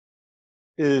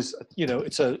is,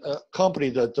 it's a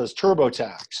company that does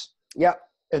TurboTax. Yep.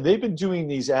 And they've been doing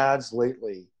these ads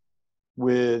lately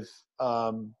with,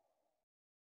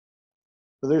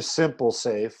 there's Simple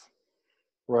Safe,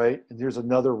 right? And here's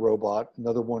another one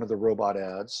of the robot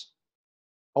ads.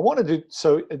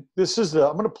 This is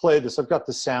I'm going to play this. I've got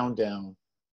the sound down.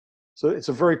 So it's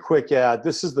a very quick ad.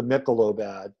 This is the Michelob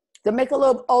ad. The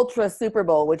Michelob Ultra Super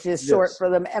Bowl, which is short for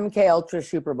the MK Ultra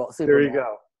Super Bowl. There you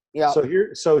go. Yeah.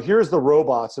 So here's the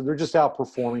robots, and they're just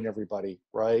outperforming everybody,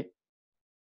 right?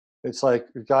 It's like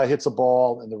the guy hits a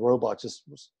ball, and the robot just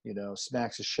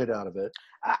smacks the shit out of it.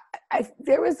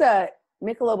 There was a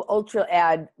Michelob Ultra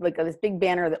ad, like this big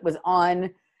banner that was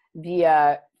on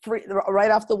the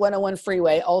right off the 101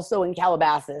 freeway, also in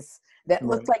Calabasas. That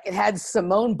looked like it had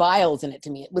Simone Biles in it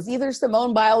to me. It was either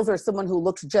Simone Biles or someone who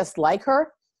looks just like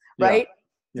her, right?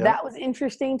 Yeah. That was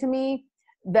interesting to me.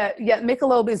 That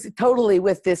Michelob is totally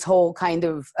with this whole kind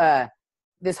of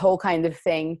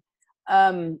thing.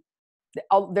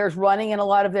 There's running in a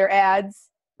lot of their ads.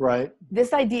 Right.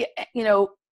 This idea,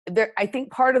 I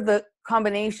think part of the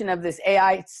combination of this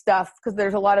AI stuff, because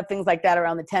there's a lot of things like that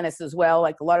around the tennis as well.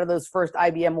 Like a lot of those first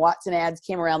IBM Watson ads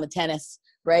came around the tennis,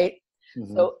 right?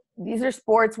 Mm-hmm. So these are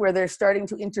sports where they're starting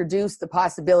to introduce the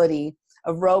possibility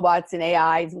of robots and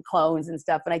AIs and clones and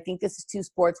stuff. And I think this is two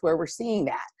sports where we're seeing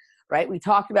that, right? We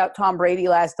talked about Tom Brady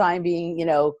last time being,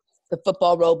 the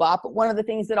football robot. But one of the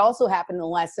things that also happened in the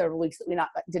last several weeks that we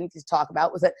didn't just talk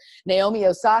about was that Naomi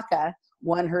Osaka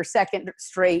won her second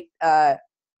straight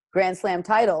Grand Slam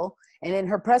title. And in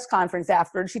her press conference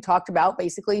afterwards, she talked about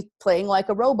basically playing like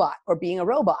a robot or being a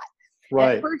robot. Right.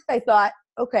 And at first I thought,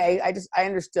 okay, I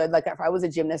understood. Like if I was a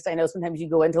gymnast, I know sometimes you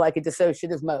go into like a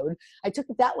dissociative mode. I took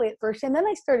it that way at first. And then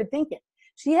I started thinking,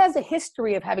 she has a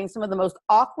history of having some of the most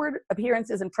awkward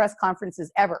appearances in press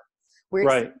conferences ever, where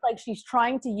it seems like she's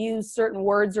trying to use certain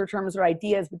words or terms or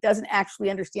ideas, but doesn't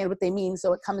actually understand what they mean.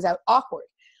 So it comes out awkward.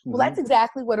 Mm-hmm. Well, that's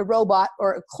exactly what a robot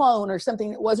or a clone or something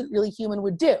that wasn't really human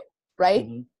would do. Right.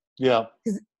 Mm-hmm. Yeah.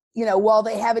 Because, while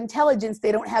they have intelligence,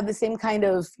 they don't have the same kind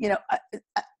of,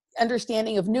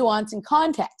 understanding of nuance and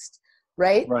context,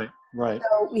 right? Right.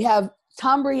 So we have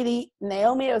Tom Brady,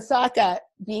 Naomi Osaka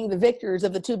being the victors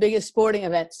of the two biggest sporting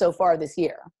events so far this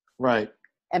year. Right.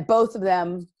 And both of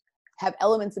them have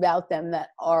elements about them that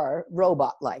are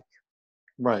robot-like.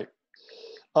 Right.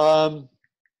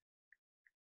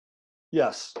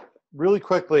 Yes, really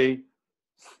quickly.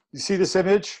 You see this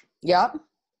image? Yep.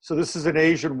 So this is an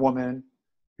Asian woman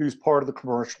who's part of the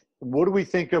commercial. What do we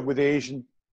think of with Asian?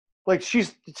 Like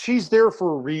she's there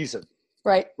for a reason.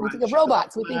 Right. We think of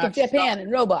robots. We think of Japan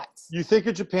and robots. You think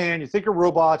of Japan, you think of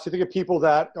robots, you think of people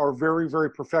that are very, very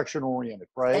perfection oriented,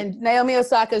 right? And Naomi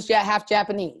Osaka's half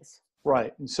Japanese.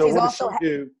 Right. And so what does she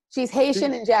do? She's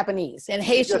Haitian and Japanese. And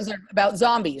Haitians are about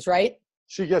zombies, right?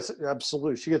 She gets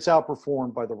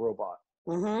outperformed by the robot.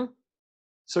 Mm-hmm.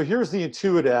 So here's the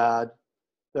Intuit ad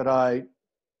that I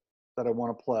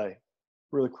want to play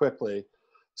really quickly.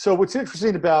 So what's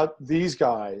interesting about these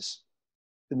guys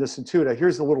in this Intuit,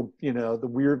 here's the little, the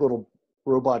weird little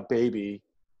robot baby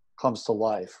comes to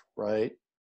life, right?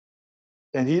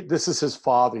 And this is his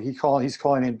father. He's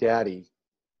calling him daddy.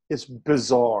 It's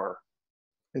bizarre.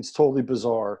 It's totally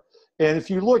bizarre. And if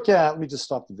you look at, let me just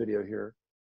stop the video here.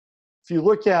 If you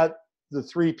look at the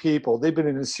three people, they've been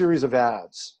in a series of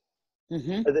ads.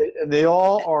 Mm-hmm. And they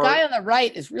all are. The guy on the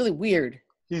right is really weird.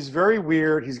 He's very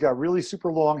weird. He's got really super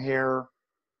long hair.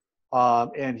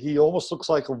 And he almost looks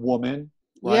like a woman.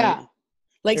 Right? Yeah.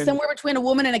 Like somewhere between a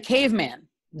woman and a caveman.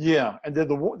 Yeah. And then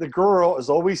the girl is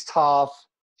always tough.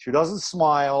 She doesn't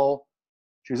smile.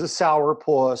 She's a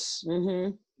sourpuss.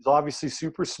 Mm-hmm. She's obviously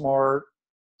super smart,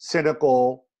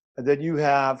 cynical. And then you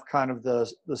have kind of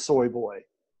the soy boy,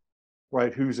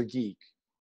 right, who's a geek.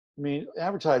 I mean,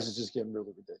 advertising's just getting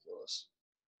really ridiculous.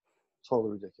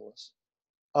 Totally ridiculous.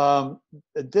 And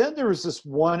then there was this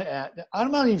one ad.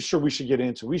 I'm not even sure we should get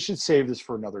into. We should save this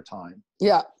for another time.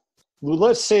 Yeah.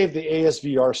 Let's save the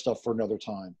ASVR stuff for another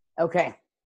time. Okay.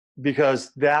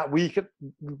 Because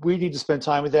we need to spend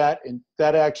time with that, and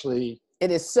that actually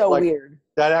it is so weird.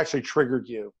 That actually triggered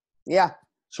you. Yeah.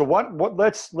 So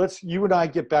let's you and I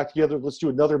get back together. Let's do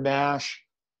another MASH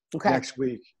next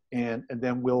week, and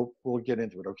then we'll get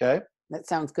into it. Okay. That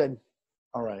sounds good.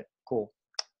 All right. Cool.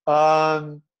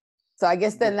 So I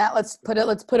guess then let's put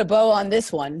a bow on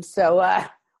this one. So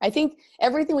I think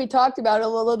everything we talked about,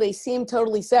 although they seem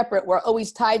totally separate, were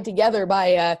always tied together by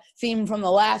a theme from the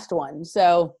last one.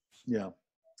 So yeah,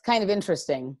 it's kind of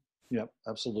interesting. Yeah,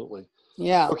 absolutely.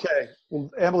 Yeah. Okay. Well,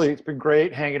 Emily, it's been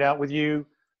great hanging out with you.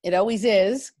 It always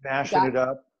is. Mashing it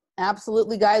up.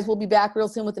 Absolutely, guys. We'll be back real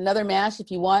soon with another MASH.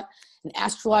 If you want an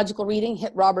astrological reading,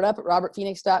 hit Robert up at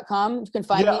robertphoenix.com. You can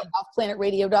find me at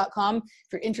offplanetradio.com. If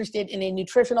you're interested in a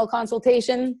nutritional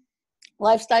consultation,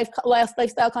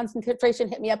 lifestyle concentration,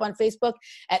 hit me up on Facebook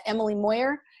at Emily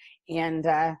Moyer. And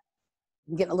I'm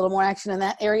getting a little more action in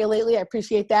that area lately. I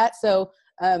appreciate that. So,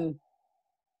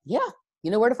 yeah,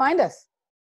 you know where to find us.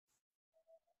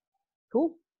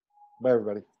 Cool. Bye,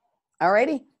 everybody. All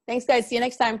righty. Thanks, guys. See you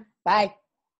next time. Bye.